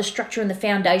 like the structure and the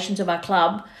foundations of our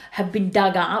club have been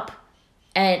dug up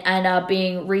and are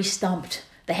being re-stumped.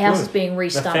 The house is being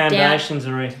re-stumped The down. foundations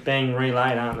are being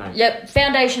relaid, aren't they? Yep,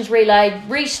 foundations relaid,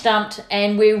 re-stumped,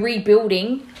 and we're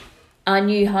rebuilding our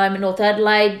new home in North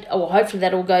Adelaide. Oh, well, hopefully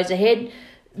that all goes ahead.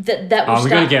 That will We've got to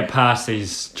start. get past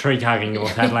these tree-hugging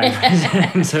North Adelaide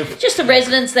residents. Just the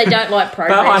residents, they don't like But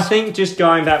progress. I think just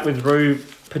going back with Rue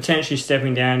potentially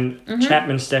stepping down,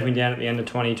 Chapman stepping down at the end of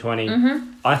 2020.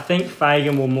 I think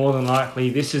Fagan will more than likely,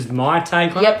 this is my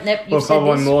take on it, will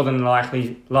probably more than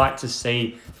likely like to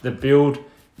see the build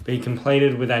be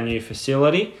completed with our new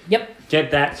facility. Yep.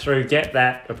 Get that through, get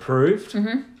that approved,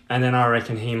 and then I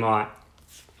reckon he might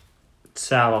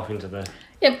sail off into the...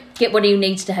 Yep, get what he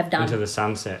needs to have done. Into the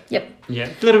sunset. Yep. Yeah,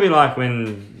 a little bit like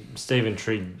when Stephen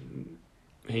Trigg,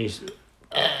 he's...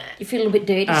 You feel a little bit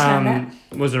dirty saying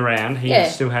that. Was around. He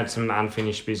still had some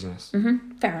unfinished business.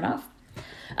 Fair enough.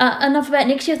 Enough about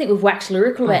next year. I think we've waxed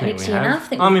lyrical about next year enough.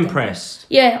 I'm impressed.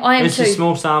 Yeah, I am it's too. It's a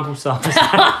small sample size.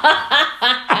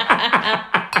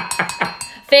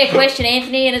 Fair question,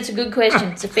 Anthony, and it's a good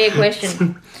question. It's a fair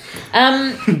question.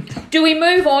 Do we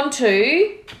move on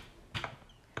to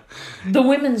the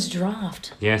women's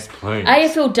draft? Yes, please.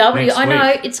 AFLW, Next I know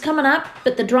week. it's coming up,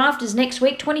 but the draft is next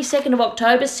week, 22nd of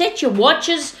October. Set your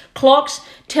watches, clocks,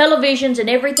 televisions, and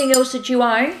everything else that you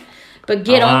own, but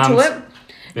get onto it.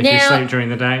 If you sleep during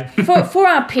the day. for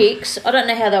our picks, I don't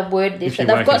know how they've worded this, but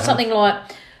they've got something like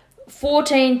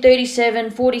 14, 37,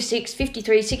 46,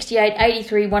 53, 68,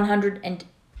 83, 100,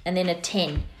 and then a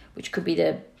 10, which could be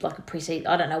a pre-season.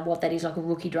 I don't know what that is, like a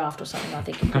rookie draft or something, I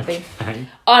think it could be.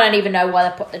 I don't even know why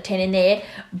they put the 10 in there,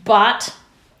 but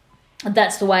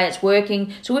that's the way it's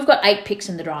working. So we've got 8 picks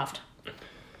in the draft.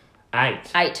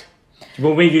 8.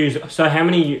 Well, we use... So how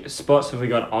many spots have we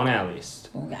got on our list?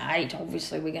 Well, 8,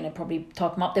 obviously. We're going to probably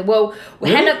type them up there. Well,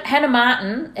 really? Hannah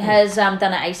Martin has done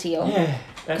an ACL. Yeah,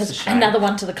 that's a shame. Another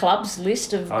one to the club's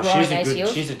list of growing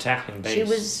ACLs. She's a tackling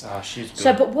beast. She's good.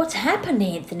 So, but what's happened,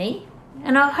 Anthony,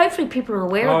 and hopefully people are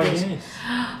aware of this. Yes.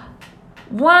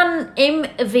 One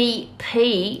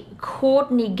MVP,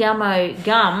 Courtney Gummo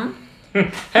Gum.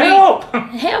 Help!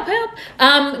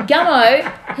 Gummo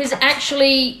has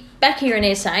actually, back here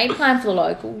in SA, playing for the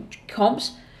local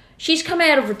comps, she's come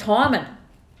out of retirement.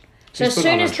 So as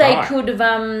soon as they could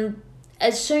have,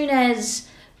 as soon as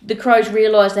the Crows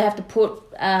realised they have to put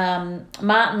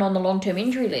Martin on the long-term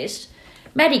injury list,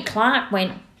 Maddie Clark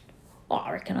went,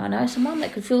 I reckon I know someone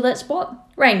that could fill that spot.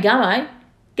 Rang Gummo.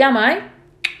 Gummo,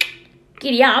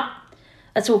 giddy up.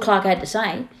 That's all Clark had to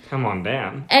say. Come on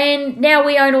down. And now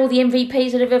we own all the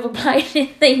MVPs that have ever played in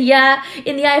the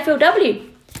AFLW.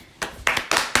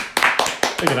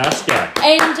 Look at us go.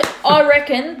 And I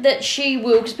reckon that she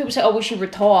will, because people say, she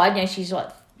retired. She's like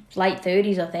late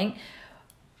 30s, I think.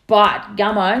 But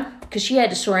Gummo, because she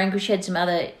had a sore ankle, she had some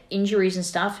other injuries and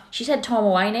stuff. She's had time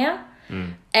away now.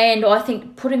 And I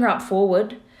think putting her up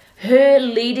forward, her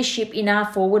leadership in our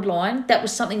forward line, that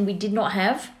was something we did not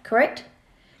have, correct?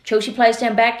 Chelsea plays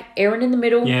down back, Erin in the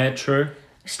middle. Yeah, true.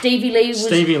 Stevie Lee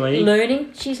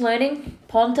learning. She's learning.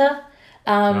 Ponta.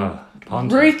 Ponta.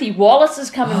 Ruthie Wallace is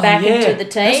coming back into the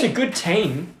team. That's a good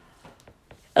team.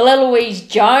 Eloise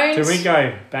Jones. Do we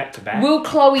go back to back? Will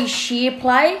Chloe Shear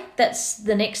play? That's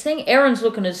the next thing. Erin's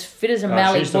looking as fit as a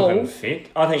mallee she's ball. Looking fit.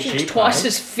 I think she's twice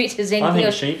as fit as anything. I think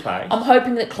else. she plays. I'm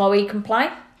hoping that Chloe can play.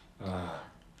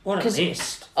 What a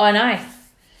list. I know.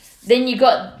 Then you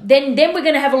got then we're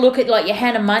going to have a look at like your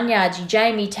Hannah Munyards, your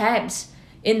Jamie Tabs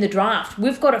in the draft.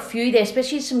 We've got a few there,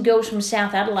 especially some girls from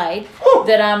South Adelaide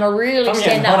that are really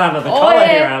stand up. Hot under the collar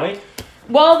here, Ali.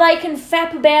 While they can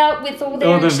fap about with all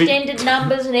their extended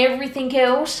numbers and everything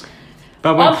else,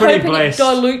 but we're pretty blessed. It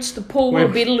dilutes the pool a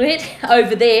bit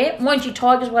over there. Mind you,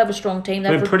 Tigers will have a strong team.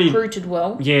 They've recruited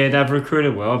well. Yeah, they've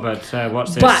recruited well, but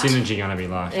what's their synergy going to be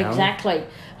like? Exactly.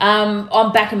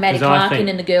 I'm backing Maddie Clark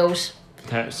in the girls.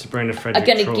 Sabrina Frederick are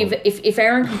going to give if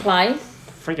Erin can play.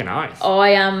 Freaking oath.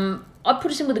 I'd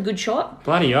put us in with a good shot.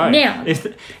 Bloody oath. Now,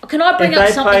 can I bring up something?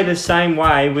 If they play the same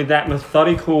way with that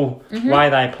methodical way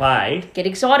they played... Get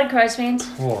excited, Crows fans.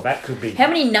 Oh, that could be... How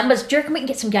many numbers? Do you reckon we can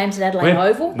get some games at Adelaide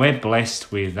Oval? We're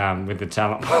blessed with the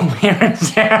talent pool we're in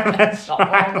town. That's not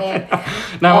wrong there.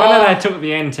 No wonder they took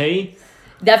the NT.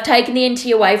 They've taken the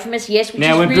NT away from us, yes, which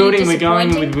now is we're really building, we're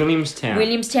going with Williamstown.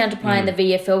 Williamstown to play in the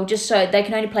VFL, just so they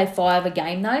can only play 5 a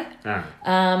game though.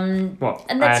 What?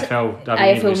 And that's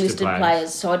AFL listed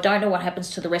players. So I don't know what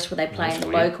happens to the rest where they play in the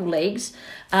local leagues.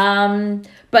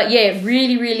 But yeah,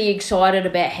 really, really excited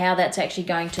about how that's actually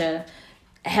going to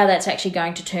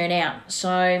turn out.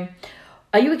 So,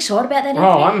 are you excited about that?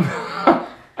 Oh,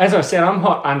 as I said, I'm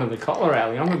hot under the collar,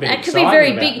 Ali. I'm a bit excited. It could be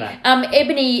very big. That.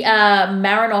 Ebony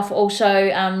Marinoff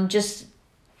also just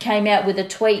came out with a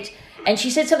tweet, and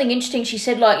she said something interesting. She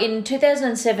said, like, in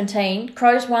 2017,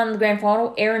 Crows won the grand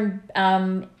final, Erin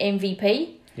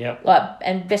MVP. Yep.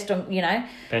 And best and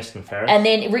fairest. And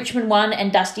then Richmond won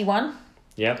and Dusty won.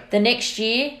 Yep. The next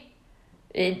year,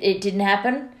 it didn't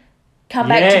happen. Come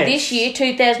back to this year,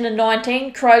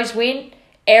 2019, Crows win,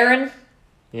 Erin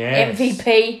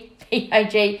MVP.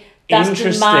 POG, Dustin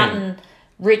Interesting. Martin,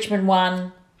 Richmond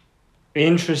won.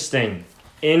 Interesting.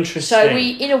 So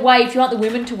we, in a way, if you want the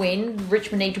women to win,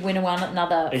 Richmond need to win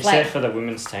another Except flag. for the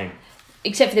women's team.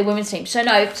 Except for the women's team. So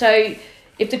no, so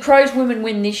if the Crows women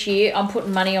win this year, I'm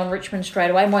putting money on Richmond straight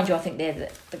away. Mind you, I think they're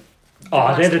the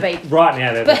ones They're to beat. right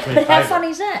now they're the But, clear but how favourite. funny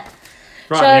is that?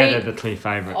 Right So- now they're the clear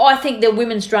favourite. I think the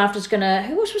women's draft is going to...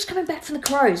 Who else was coming back from the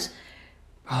Crows?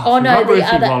 Oh, no, the Ruthie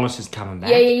other... Wallace is coming back.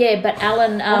 Yeah. But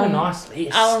Alan... What a nice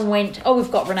list. Alan went... Oh,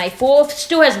 we've got Renee Forth.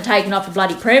 Still hasn't taken off the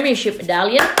bloody premiership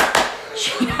medallion.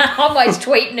 I'm always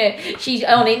tweeting her. She's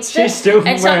on Insta. She's still and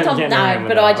wearing- sometimes getting around no,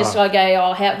 with but I it. just Oh. I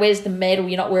go, where's the medal?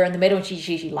 You're not wearing the medal, and she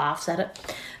usually laughs at it.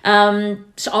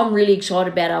 So I'm really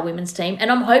excited about our women's team,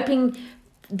 and I'm hoping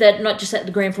that not just at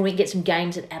the grand final, we get some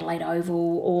games at Adelaide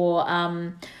Oval or.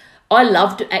 I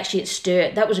loved actually at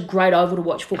Sturt. That was a great oval to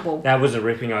watch football. That was a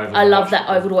ripping oval. I love that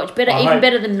oval to watch. Even hope-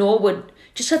 better than Norwood.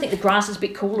 Just I think the grass is a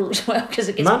bit cooler as well because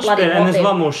it gets Much bloody better, hot and there's there. a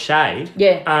lot more shade.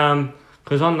 Yeah.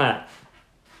 Because on that,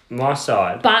 my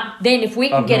side, But then if we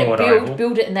can Of get it Norwood built, Oval.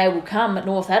 build it and they will come at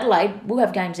North Adelaide, we'll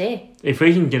have games there. if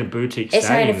we can get a boutique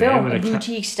stadium there SANFL, with a a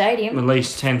boutique stadium. at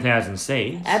least 10,000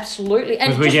 seats, Absolutely.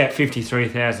 And because we just, get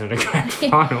 53,000 at a grand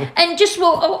final. and just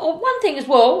one thing as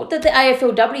well, that the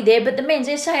AFLW there, but the men's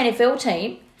SANFL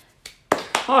team,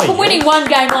 Oh, for yeah. winning one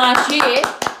game last year,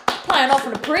 playing off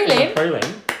in a prelim.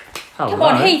 Hello. Come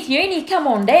on, Heath Uni, come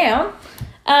on down.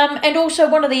 And also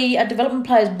one of the development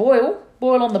players, Boyle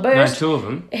on the No, burst. two of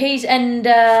them. He's and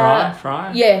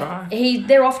Fry. yeah,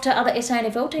 they're off to other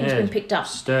SANFL teams Yeah, being picked up.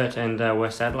 Sturt and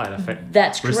West Adelaide, I think.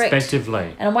 That's correct.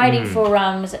 Respectively. And I'm waiting for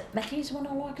is it Matthews the one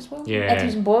I like as well? Yeah.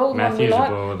 Matthews and Boyle, the one we Matthews and like.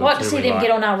 Boyle are the Like to two see we them like. get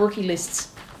on our rookie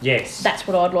lists. Yes. That's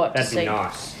what I'd like That'd to be see.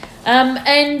 nice.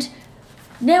 And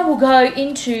now we'll go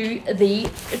into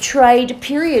the trade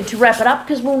period to wrap it up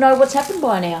because we'll know what's happened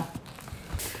by now.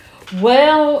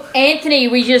 Well, Anthony,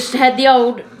 we just had the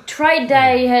old trade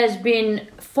day has been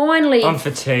finally. I'm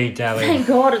fatigued, Ali. Thank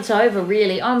God it's over,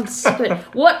 really. I'm sick of it.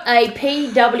 What a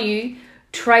PW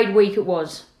trade week it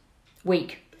was. 3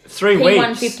 weeks.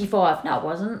 P155. No, it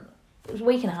wasn't. It was a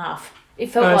week and a half. It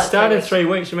felt No, it like started 3 weeks.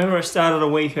 3 weeks. Remember, it started a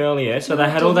week earlier. So No, they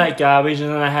it had all didn't. that garbage, and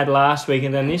then they had last week,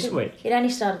 and then this week. It only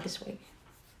started this week.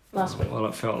 Last week. Well,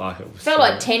 it felt like it was. Felt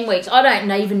like 10 weeks. I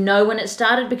don't even know when it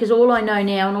started because all I know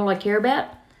now and all I care about,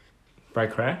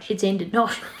 Break crash. it's ended. No.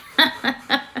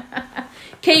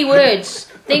 Keywords.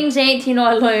 Things Anthony and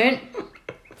I learnt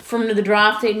from the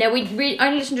draft. Now, we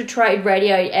only listened to trade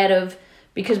radio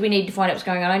because we need to find out what's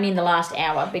going on only in the last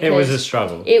hour. Because It was a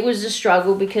struggle. It was a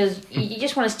struggle because you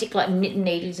just want to stick like knitting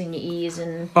needles in your ears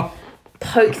and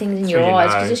poke things in your Through your eyes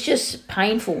because nose. it's just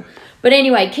painful. But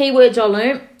anyway, keywords I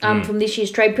learnt from this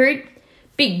year's trade period.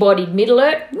 Big-bodied mid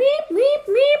alert.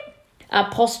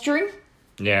 Posturing.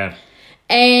 Yeah.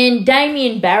 And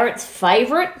Damien Barrett's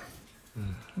favourite,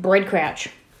 Brad Crouch.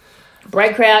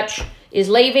 Brad Crouch is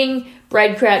leaving.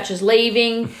 Brad Crouch is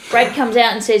leaving. Brad comes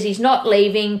out and says he's not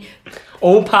leaving.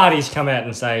 All parties come out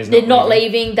and say he's They're not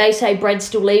leaving. They say Brad's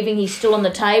still leaving. He's still on the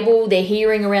table. They're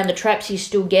hearing around the traps he's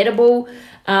still gettable.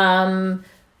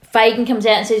 Fagan comes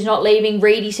out and says he's not leaving.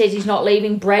 Reedy says he's not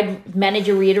leaving. Brad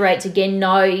manager reiterates again,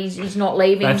 no, he's not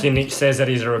leaving. Matthew Nick says that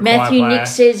he's a required Matthew player. Nick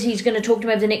says he's going to talk to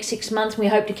him over the next 6 months. And we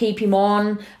hope to keep him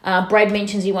on. Brad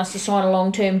mentions he wants to sign a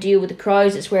long-term deal with the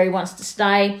Crows. That's where he wants to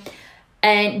stay.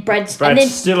 And Brad's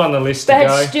still on the list to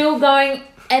Brad's go. still going.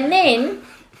 And then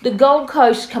the Gold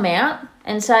Coast come out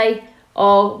and say,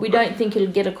 oh, we don't think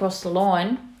it'll get across the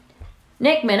line.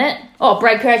 Next minute,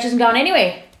 Brad Crouch isn't going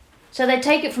anywhere. So they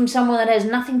take it from someone that has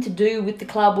nothing to do with the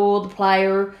club or the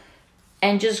player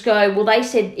and just go, well, they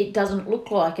said it doesn't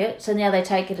look like it, so now they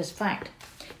take it as fact.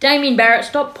 Damien Barrett,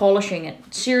 stop polishing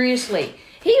it. Seriously.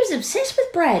 He was obsessed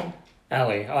with Brad.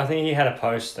 Ali, I think he had a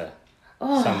poster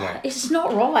somewhere. It's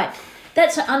not right.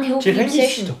 That's an Do unhealthy you think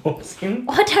obsession. he stalks him?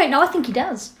 I don't know. I think he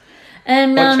does.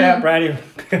 And Watch out, Brady.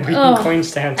 He'll be in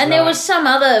Queenstown tonight. and there was some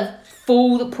other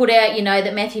fool that put out,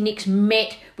 that Matthew Nicks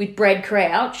met with Brad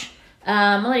Crouch.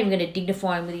 I'm not even going to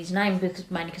dignify him with his name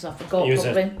mainly because I forgot. He was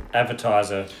probably. an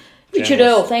advertiser. Richard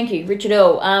journalist. Earl, thank you. Richard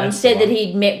Earl That's said the that one.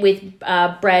 he'd met with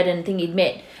Brad and think he'd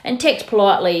met. And Tex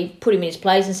politely put him in his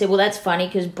place and said, well, that's funny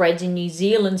because Brad's in New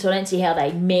Zealand, so I don't see how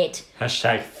they met.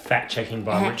 Hashtag fact checking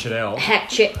by Richard L.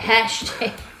 Hashtag. Hat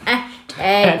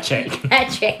check.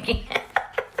 Hat checking.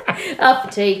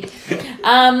 Fatigued.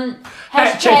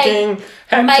 Hat checking.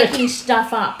 Hat making checking.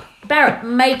 stuff up. Barrett,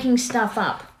 making stuff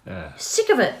up. Yeah. Sick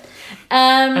of it.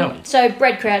 Ellie. So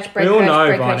Brad Crouch. We all know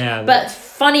Brad by Crouch. now that- But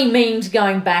funny memes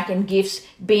going back and gifts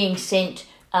being sent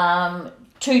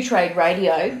to Trade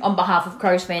Radio on behalf of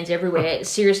Crows fans everywhere.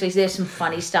 Seriously, there's some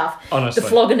funny stuff. Honestly. The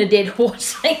flogging a dead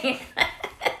horse thing.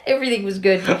 Everything was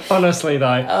good. Honestly,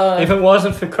 though, if it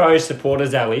wasn't for Crows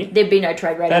supporters, Ali, There'd be no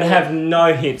trade radio. they'd have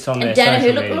no hits on their and social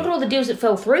Danaher, media. look at all the deals that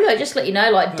fell through, though. Just to let you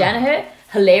know, like Danaher,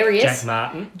 hilarious.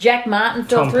 Jack Martin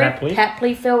fell Tom through. Papley.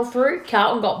 Papley fell through.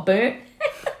 Carlton got burnt.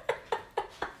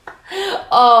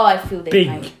 Oh, I feel their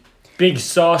pain. Big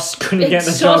Sauce couldn't Big get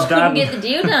the Sauce job done. couldn't get the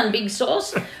deal done, Big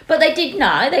Sauce. But they did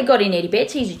know. They got in Eddie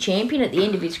Betts. He's a champion at the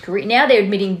end of his career. Now they're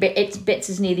admitting Betts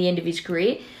is near the end of his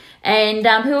career. And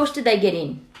who else did they get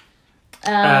in?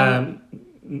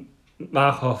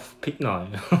 Markov Pitno.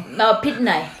 No,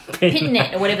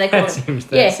 Pitnet, or whatever they call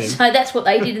it. Yeah, so that's what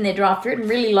they did in their draft for it and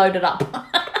really loaded up.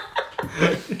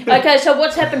 Okay, so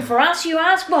what's happened for us, you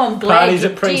ask? Well, I'm glad Parties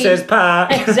at Princess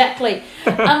Park. Exactly.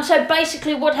 So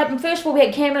basically what happened, first of all, we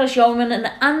had Cam Ellis-Yolman, an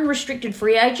unrestricted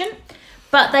free agent,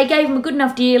 but they gave him a good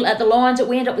enough deal at the Lions that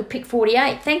we ended up with pick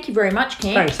 48. Thank you very much,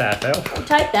 Cam. Thanks, AFL. We'll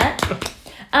take that.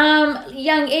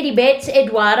 Young Eddie Betts,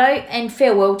 Eduardo, and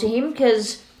farewell to him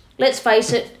because, let's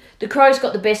face it, the Crows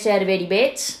got the best out of Eddie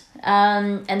Betts.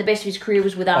 And the best of his career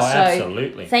was with us. Oh,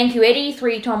 absolutely. So thank you, Eddie.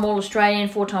 3-time All-Australian,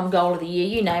 4-time Goal of the Year.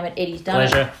 You name it, Eddie's done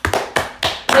Pleasure. it.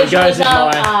 Pleasure was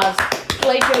ours.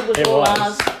 Pleasure was all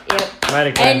ours. Yep. Made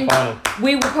a grand final.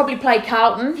 We will probably play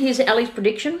Carlton. Here's Ali's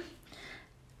prediction.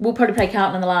 We'll probably play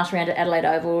Carlton in the last round at Adelaide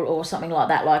Oval or something like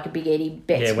that, like a big Eddie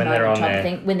Betts when they're on type their, of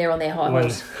thing. When they're on their high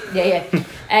horse. Yeah.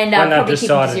 And when they've probably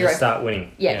decided keep it to start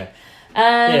winning. Yeah.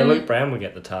 Luke Brown would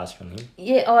get the task from him.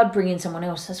 Yeah, I'd bring in someone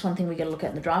else. That's one thing we got to look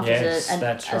at in the draft. Yes,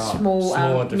 that's right. A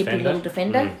small nippy little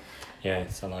defender.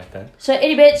 Yes, I like that. So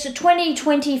Eddie Betts, a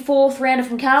 2024 rounder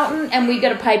from Carlton, and we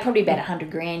got to pay probably about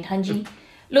 $100,000, Hungy.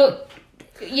 Look,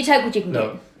 you take what you can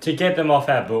get. To get them off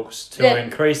our books, to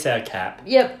increase our cap.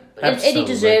 Yep, Eddie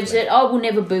deserves it. I will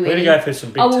never boo Eddie. Go for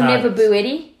some big I will targets. never boo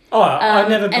Eddie. Oh, I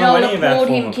never boo any of our former players. And I'll applaud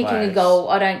him kicking a goal.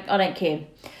 I don't care.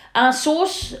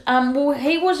 Sauce, well,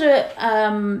 he was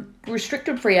a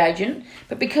restricted free agent,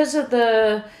 but because of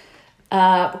the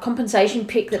compensation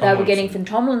pick that they were getting from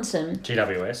Tomlinson,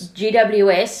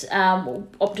 GWS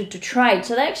opted to trade.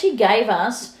 So they actually gave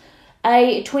us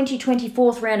a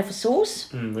 2024 rounder for Sauce.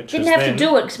 Didn't have to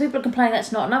do it because people are complaining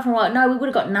that's not enough. I'm like, no, we would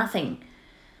have got nothing.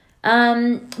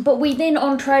 But we then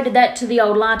on-traded that to the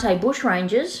old Latte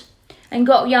Bushrangers and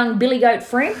got young Billy Goat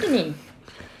Frampton in.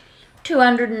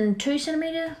 202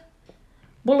 centimetre,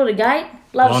 bullet a gate,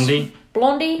 loves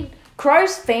Blondie,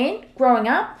 Crows fan growing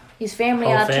up. His family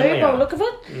are too, by the look of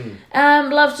it.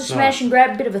 Loves to smash and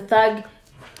grab, bit of a thug,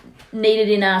 needed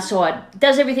in our side.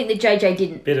 Does everything that JJ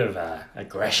didn't. Bit of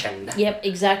aggression. Yep,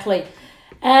 exactly.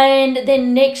 And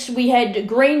then next we had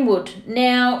Greenwood.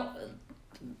 Now,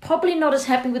 probably not as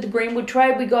happy with the Greenwood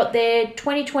trade. We got their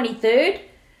 2023rd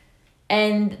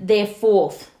and their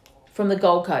 4th from the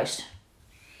Gold Coast.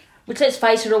 Which, let's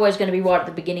face it, always going to be right at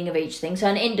the beginning of each thing. So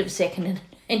an end of second and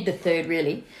end of third,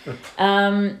 really,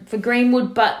 for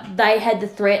Greenwood. But they had the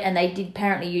threat, and they did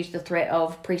apparently use the threat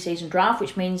of pre-season draft,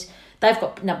 which means they've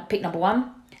got pick number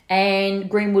 1, and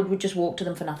Greenwood would just walk to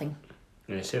them for nothing.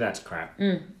 Yeah, see, that's crap.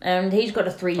 And he's got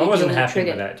a 3-year deal. I wasn't happy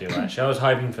with that deal, actually. I was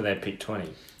hoping for their pick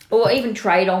 20. Or even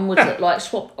trade onwards, like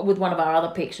swap with one of our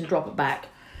other picks and drop it back.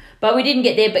 But we didn't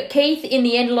get there. But Keith, in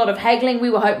the end, a lot of haggling. We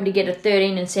were hoping to get a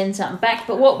 13 and send something back.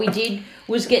 But what we did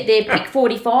was get their pick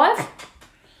 45.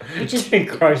 Which is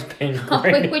gross being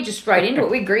greedy. We're just straight into it.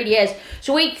 We're greedy as.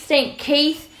 So we sent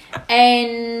Keith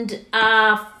and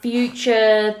our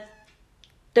future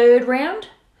 3rd round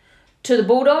to the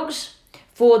Bulldogs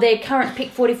for their current pick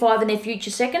 45 and their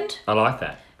future 2nd. I like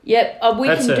that. Yep, we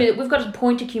can do it. We've got a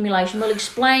point accumulation. We'll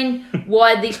explain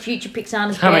why these future picks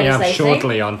aren't as coming bad as they up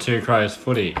shortly on Two Crows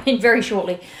Footy. Very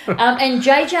shortly. And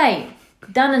JJ,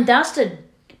 done and dusted.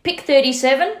 Pick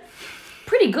 37.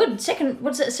 Pretty good. Second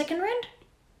round?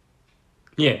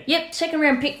 Yeah. Yep, 2nd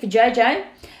round pick for JJ.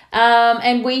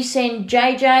 And we send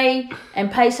JJ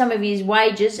and pay some of his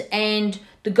wages and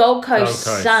the Gold Coast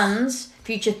Suns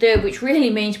future 3rd, which really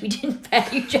means we didn't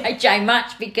value JJ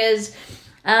much because...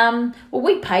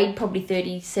 we paid probably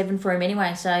 37 for him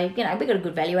anyway, so we got a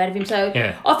good value out of him. So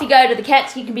off you go to the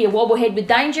Cats. You can be a wobblehead with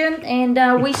danger,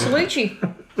 and we salute you.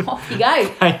 Off you go.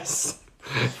 Thanks.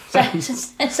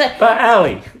 So, but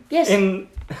Ali, yes, in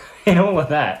all of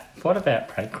that, what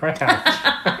about Brad Crouch?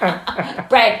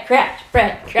 Brad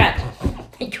Crouch.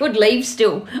 He could leave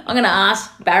still. I'm going to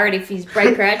ask Barrett if his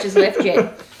Brad Crouch has left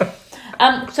yet.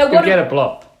 So what? Get a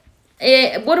block.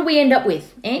 What do we end up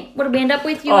with? What do we end up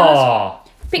with? You ask?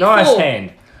 Pick nice 4.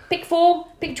 Hand. Pick 4,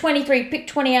 pick 23, pick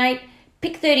 28,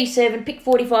 pick 37, pick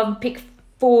 45, and pick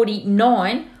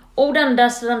 49. All done and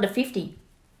dusted under 50.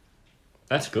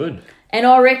 That's good. And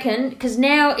I reckon, because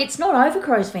now it's not over,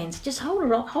 Crows fans. Just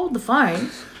hold the phone.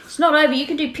 It's not over. You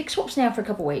can do pick swaps now for a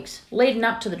couple of weeks, leading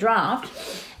up to the draft.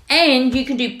 And you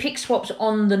can do pick swaps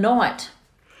on the night.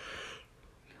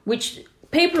 Which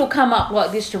people will come up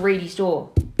like this to Reedy's door.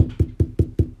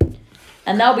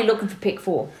 And they'll be looking for pick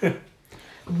 4.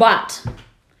 But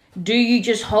do you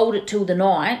just hold it till the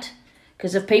night?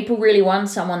 Because if people really want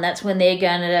someone, that's when they're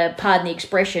going to, pardon the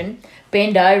expression,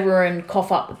 bend over and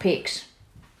cough up the picks.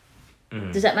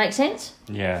 Does that make sense?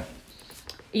 Yeah.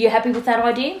 Are you happy with that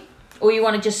idea? Or you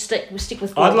want to just stick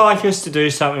with 4? I'd like us to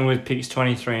do something with picks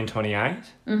 23 and 28.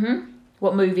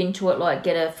 What, move into it, like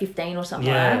get a 15 or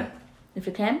something like that? If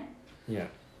you can? Yeah.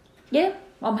 Yeah,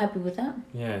 I'm happy with that.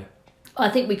 Yeah. I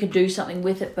think we could do something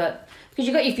with it, but because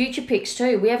you've got your future picks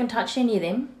too. We haven't touched any of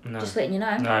them. No. Just letting you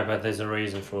know. No, but there's a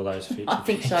reason for all those future I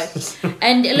think picks. so.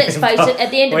 And let's face it, at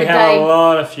the end of we the have day, a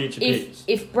lot of future picks.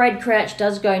 if Brad Crouch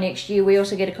does go next year, we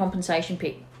also get a compensation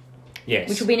pick. Yes.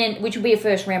 Which will be a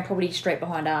first round, probably straight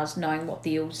behind ours, knowing what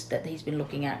deals that he's been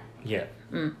looking at. Yeah.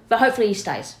 But hopefully he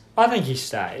stays. I think he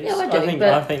stays. Yeah, I do. I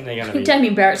think they're going to be...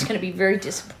 Damien Barrett's going to be very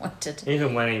disappointed.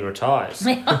 Even when he retires.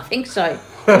 I think so.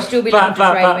 We'll still be looking to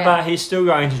trade him out. But he's still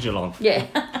going to Geelong. Yeah.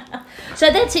 So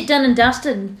that's it, done and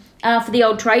dusted for the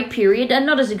old trade period. And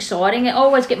not as exciting. I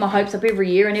always get my hopes up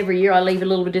every year, and every year I leave a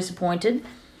little bit disappointed.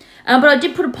 But I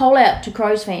did put a poll out to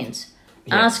Crows fans,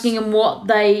 asking them what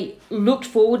they looked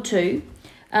forward to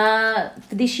for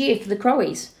this year for the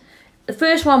Crowies. The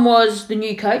first one was the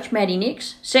new coach, Matty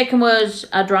Nix. Second was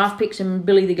draft picks and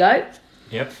Billy the Goat.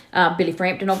 Yep. Billy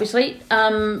Frampton, obviously.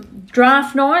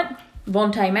 Draft night,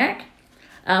 Vontae Mack,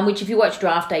 which if you watch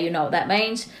Draft Day, you know what that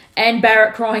means. And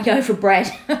Barrett crying over Brad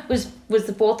was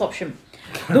the fourth option.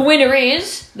 The winner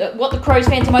is, what the Crows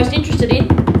fans are most interested in,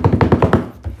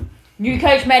 new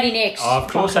coach Matty Nix. Oh, of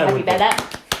course I happy would about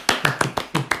that.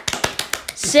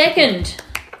 Second,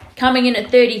 coming in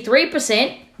at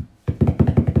 33%,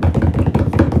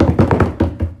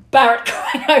 Barrett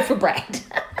crying over Brad.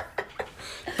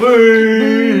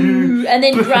 Boo! And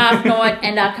then draft night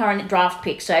and our current draft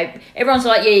picks. So everyone's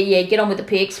like, yeah, get on with the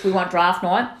picks. We want draft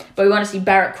night, but we want to see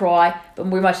Barrett cry. But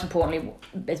we most importantly,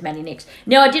 as Matty Nix.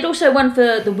 Now, I did also one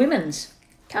for the women's.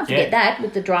 Can't forget that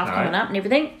with the draft coming up and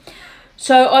everything.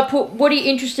 So I put, what are you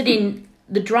interested in?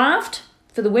 The draft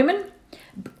for the women,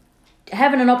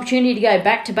 having an opportunity to go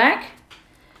back to back,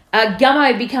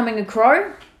 Gummo becoming a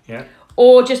Crow. Yeah.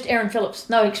 Or just Aaron Phillips.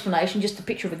 No explanation, just a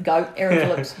picture of a goat. Aaron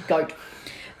Phillips, goat.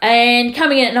 And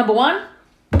coming in at number 1,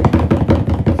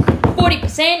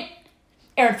 40%,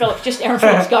 Aaron Phillips, just Aaron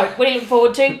Phillips, goat. What are you looking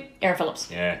forward to? Aaron Phillips.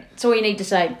 Yeah. That's all you need to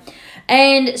say.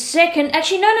 And second,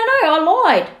 actually, no, I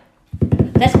lied.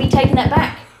 That's me taking that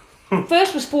back.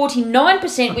 First was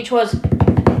 49%, which was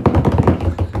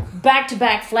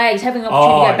back-to-back flags, having an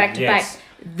opportunity to go back-to-back.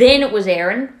 Then it was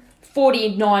Aaron,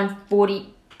 49-40.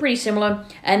 Pretty similar.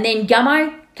 And then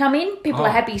Gummo come in. People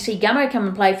are happy to see Gummo come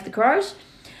and play for the Crows.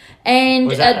 And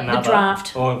was that the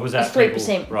draft. Or was that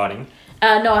 3% writing?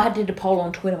 No, I had to do a poll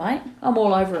on Twitter, mate. I'm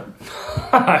all over it.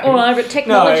 All over it.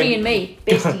 Technology and me.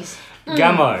 Besties.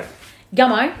 Gummo.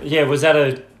 Gummo. Yeah, was that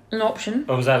an option?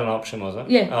 Or was that an option, was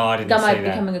it? Yeah. Oh, I didn't Gummo see that.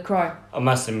 becoming a Crow. I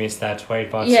must have missed that tweet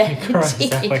by Yeah, two Crows.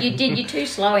 you did. You're too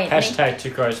slow, Anthony. Hashtag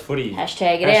 2 Crows footy.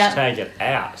 Hashtag it out. Hashtag it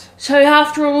out. So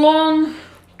after a long,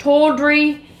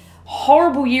 tawdry,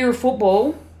 horrible year of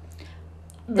football,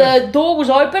 the door was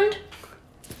opened.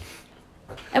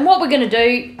 And what we're going to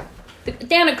do,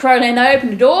 down at Crowland, they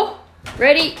opened the door.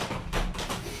 Ready?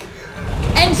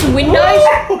 And some windows.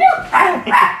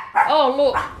 Oh,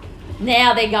 look.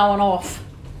 Now they're going off.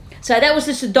 So that was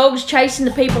just the dogs chasing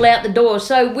the people out the door.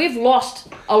 So we've lost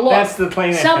a lot. That's the clean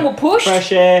air. Some were pushed.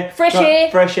 Fresh air. Fresh air.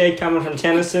 Fresh air coming from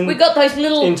Tennyson. We got those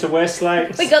little... into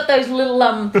Westlake. We got those little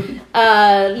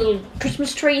little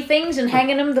Christmas tree things and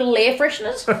hanging them, the little air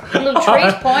fresheners, the little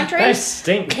trees, pine trees. They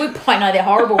stink. I know they're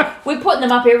horrible. We're putting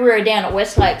them up everywhere down at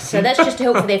Westlake, so that's just to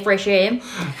help with their fresh air.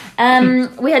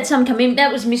 We had some come in.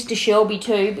 That was Mr. Shelby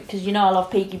too, because you know I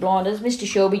love Peaky Blinders. Mr.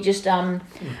 Shelby just going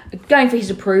for his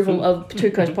approval of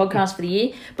Two Coast Podcast for the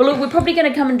year. But look, we're probably going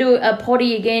to come and do a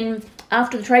potty again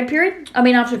after the trade period. I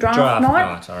mean, after draft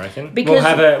night, I reckon. Because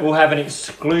we'll have an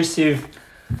exclusive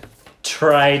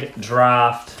trade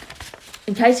draft.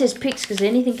 In case there's picks, because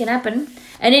anything can happen.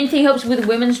 And anything helps with the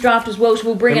women's draft as well, so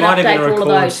we'll bring an update for all of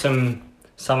those.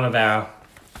 Some of our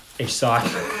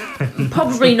excitement.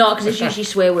 Probably not, because it's usually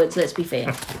swear words, let's be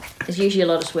fair. There's usually a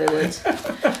lot of swear words.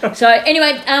 So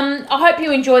anyway, I hope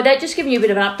you enjoyed that. Just giving you a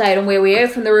bit of an update on where we are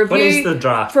from the review. When is the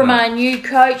draft? From our new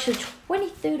coach, the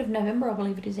 3rd of November, I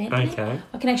believe it is, Anthony. Okay.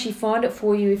 I can actually find it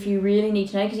for you if you really need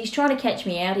to know, because he's trying to catch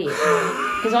me out here.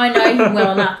 Because I know him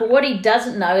well enough. But what he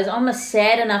doesn't know is I'm a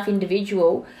sad enough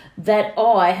individual that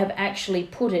I have actually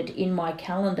put it in my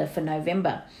calendar for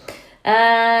November.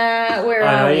 Where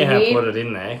I know are we you have here? put it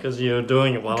in there because you were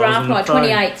doing it while Draft I was on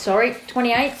night, the phone.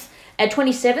 28th,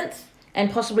 27th,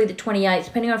 and possibly the 28th,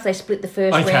 depending on if they split the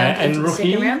first Okay, round and into the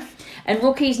rookie? second round. And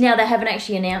rookies, now they haven't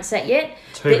actually announced that yet.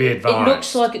 To be It advised.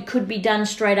 looks like it could be done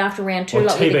straight after round 2, Or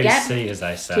like with a gap. TBC, as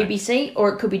they say. TBC, or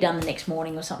it could be done the next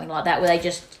morning or something like that, where they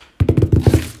just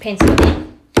pencil it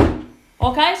in.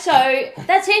 Okay, so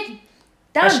that's it.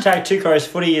 Done. Hashtag Two Crows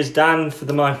Footy is done for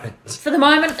the moment. For the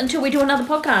moment, until we do another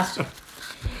podcast.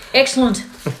 Excellent.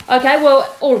 Okay,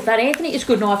 well, all of that, Anthony, is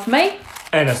good night for me.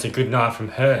 And it's a good night from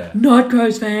her. Night,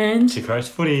 Crows fans. Two Crows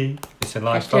Footy. Listen,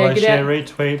 like, Hashtag follow, it share, out.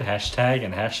 retweet, hashtag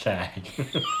and hashtag.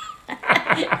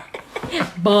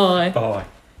 Bye. Bye.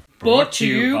 Brought to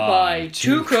you by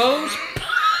Two Crows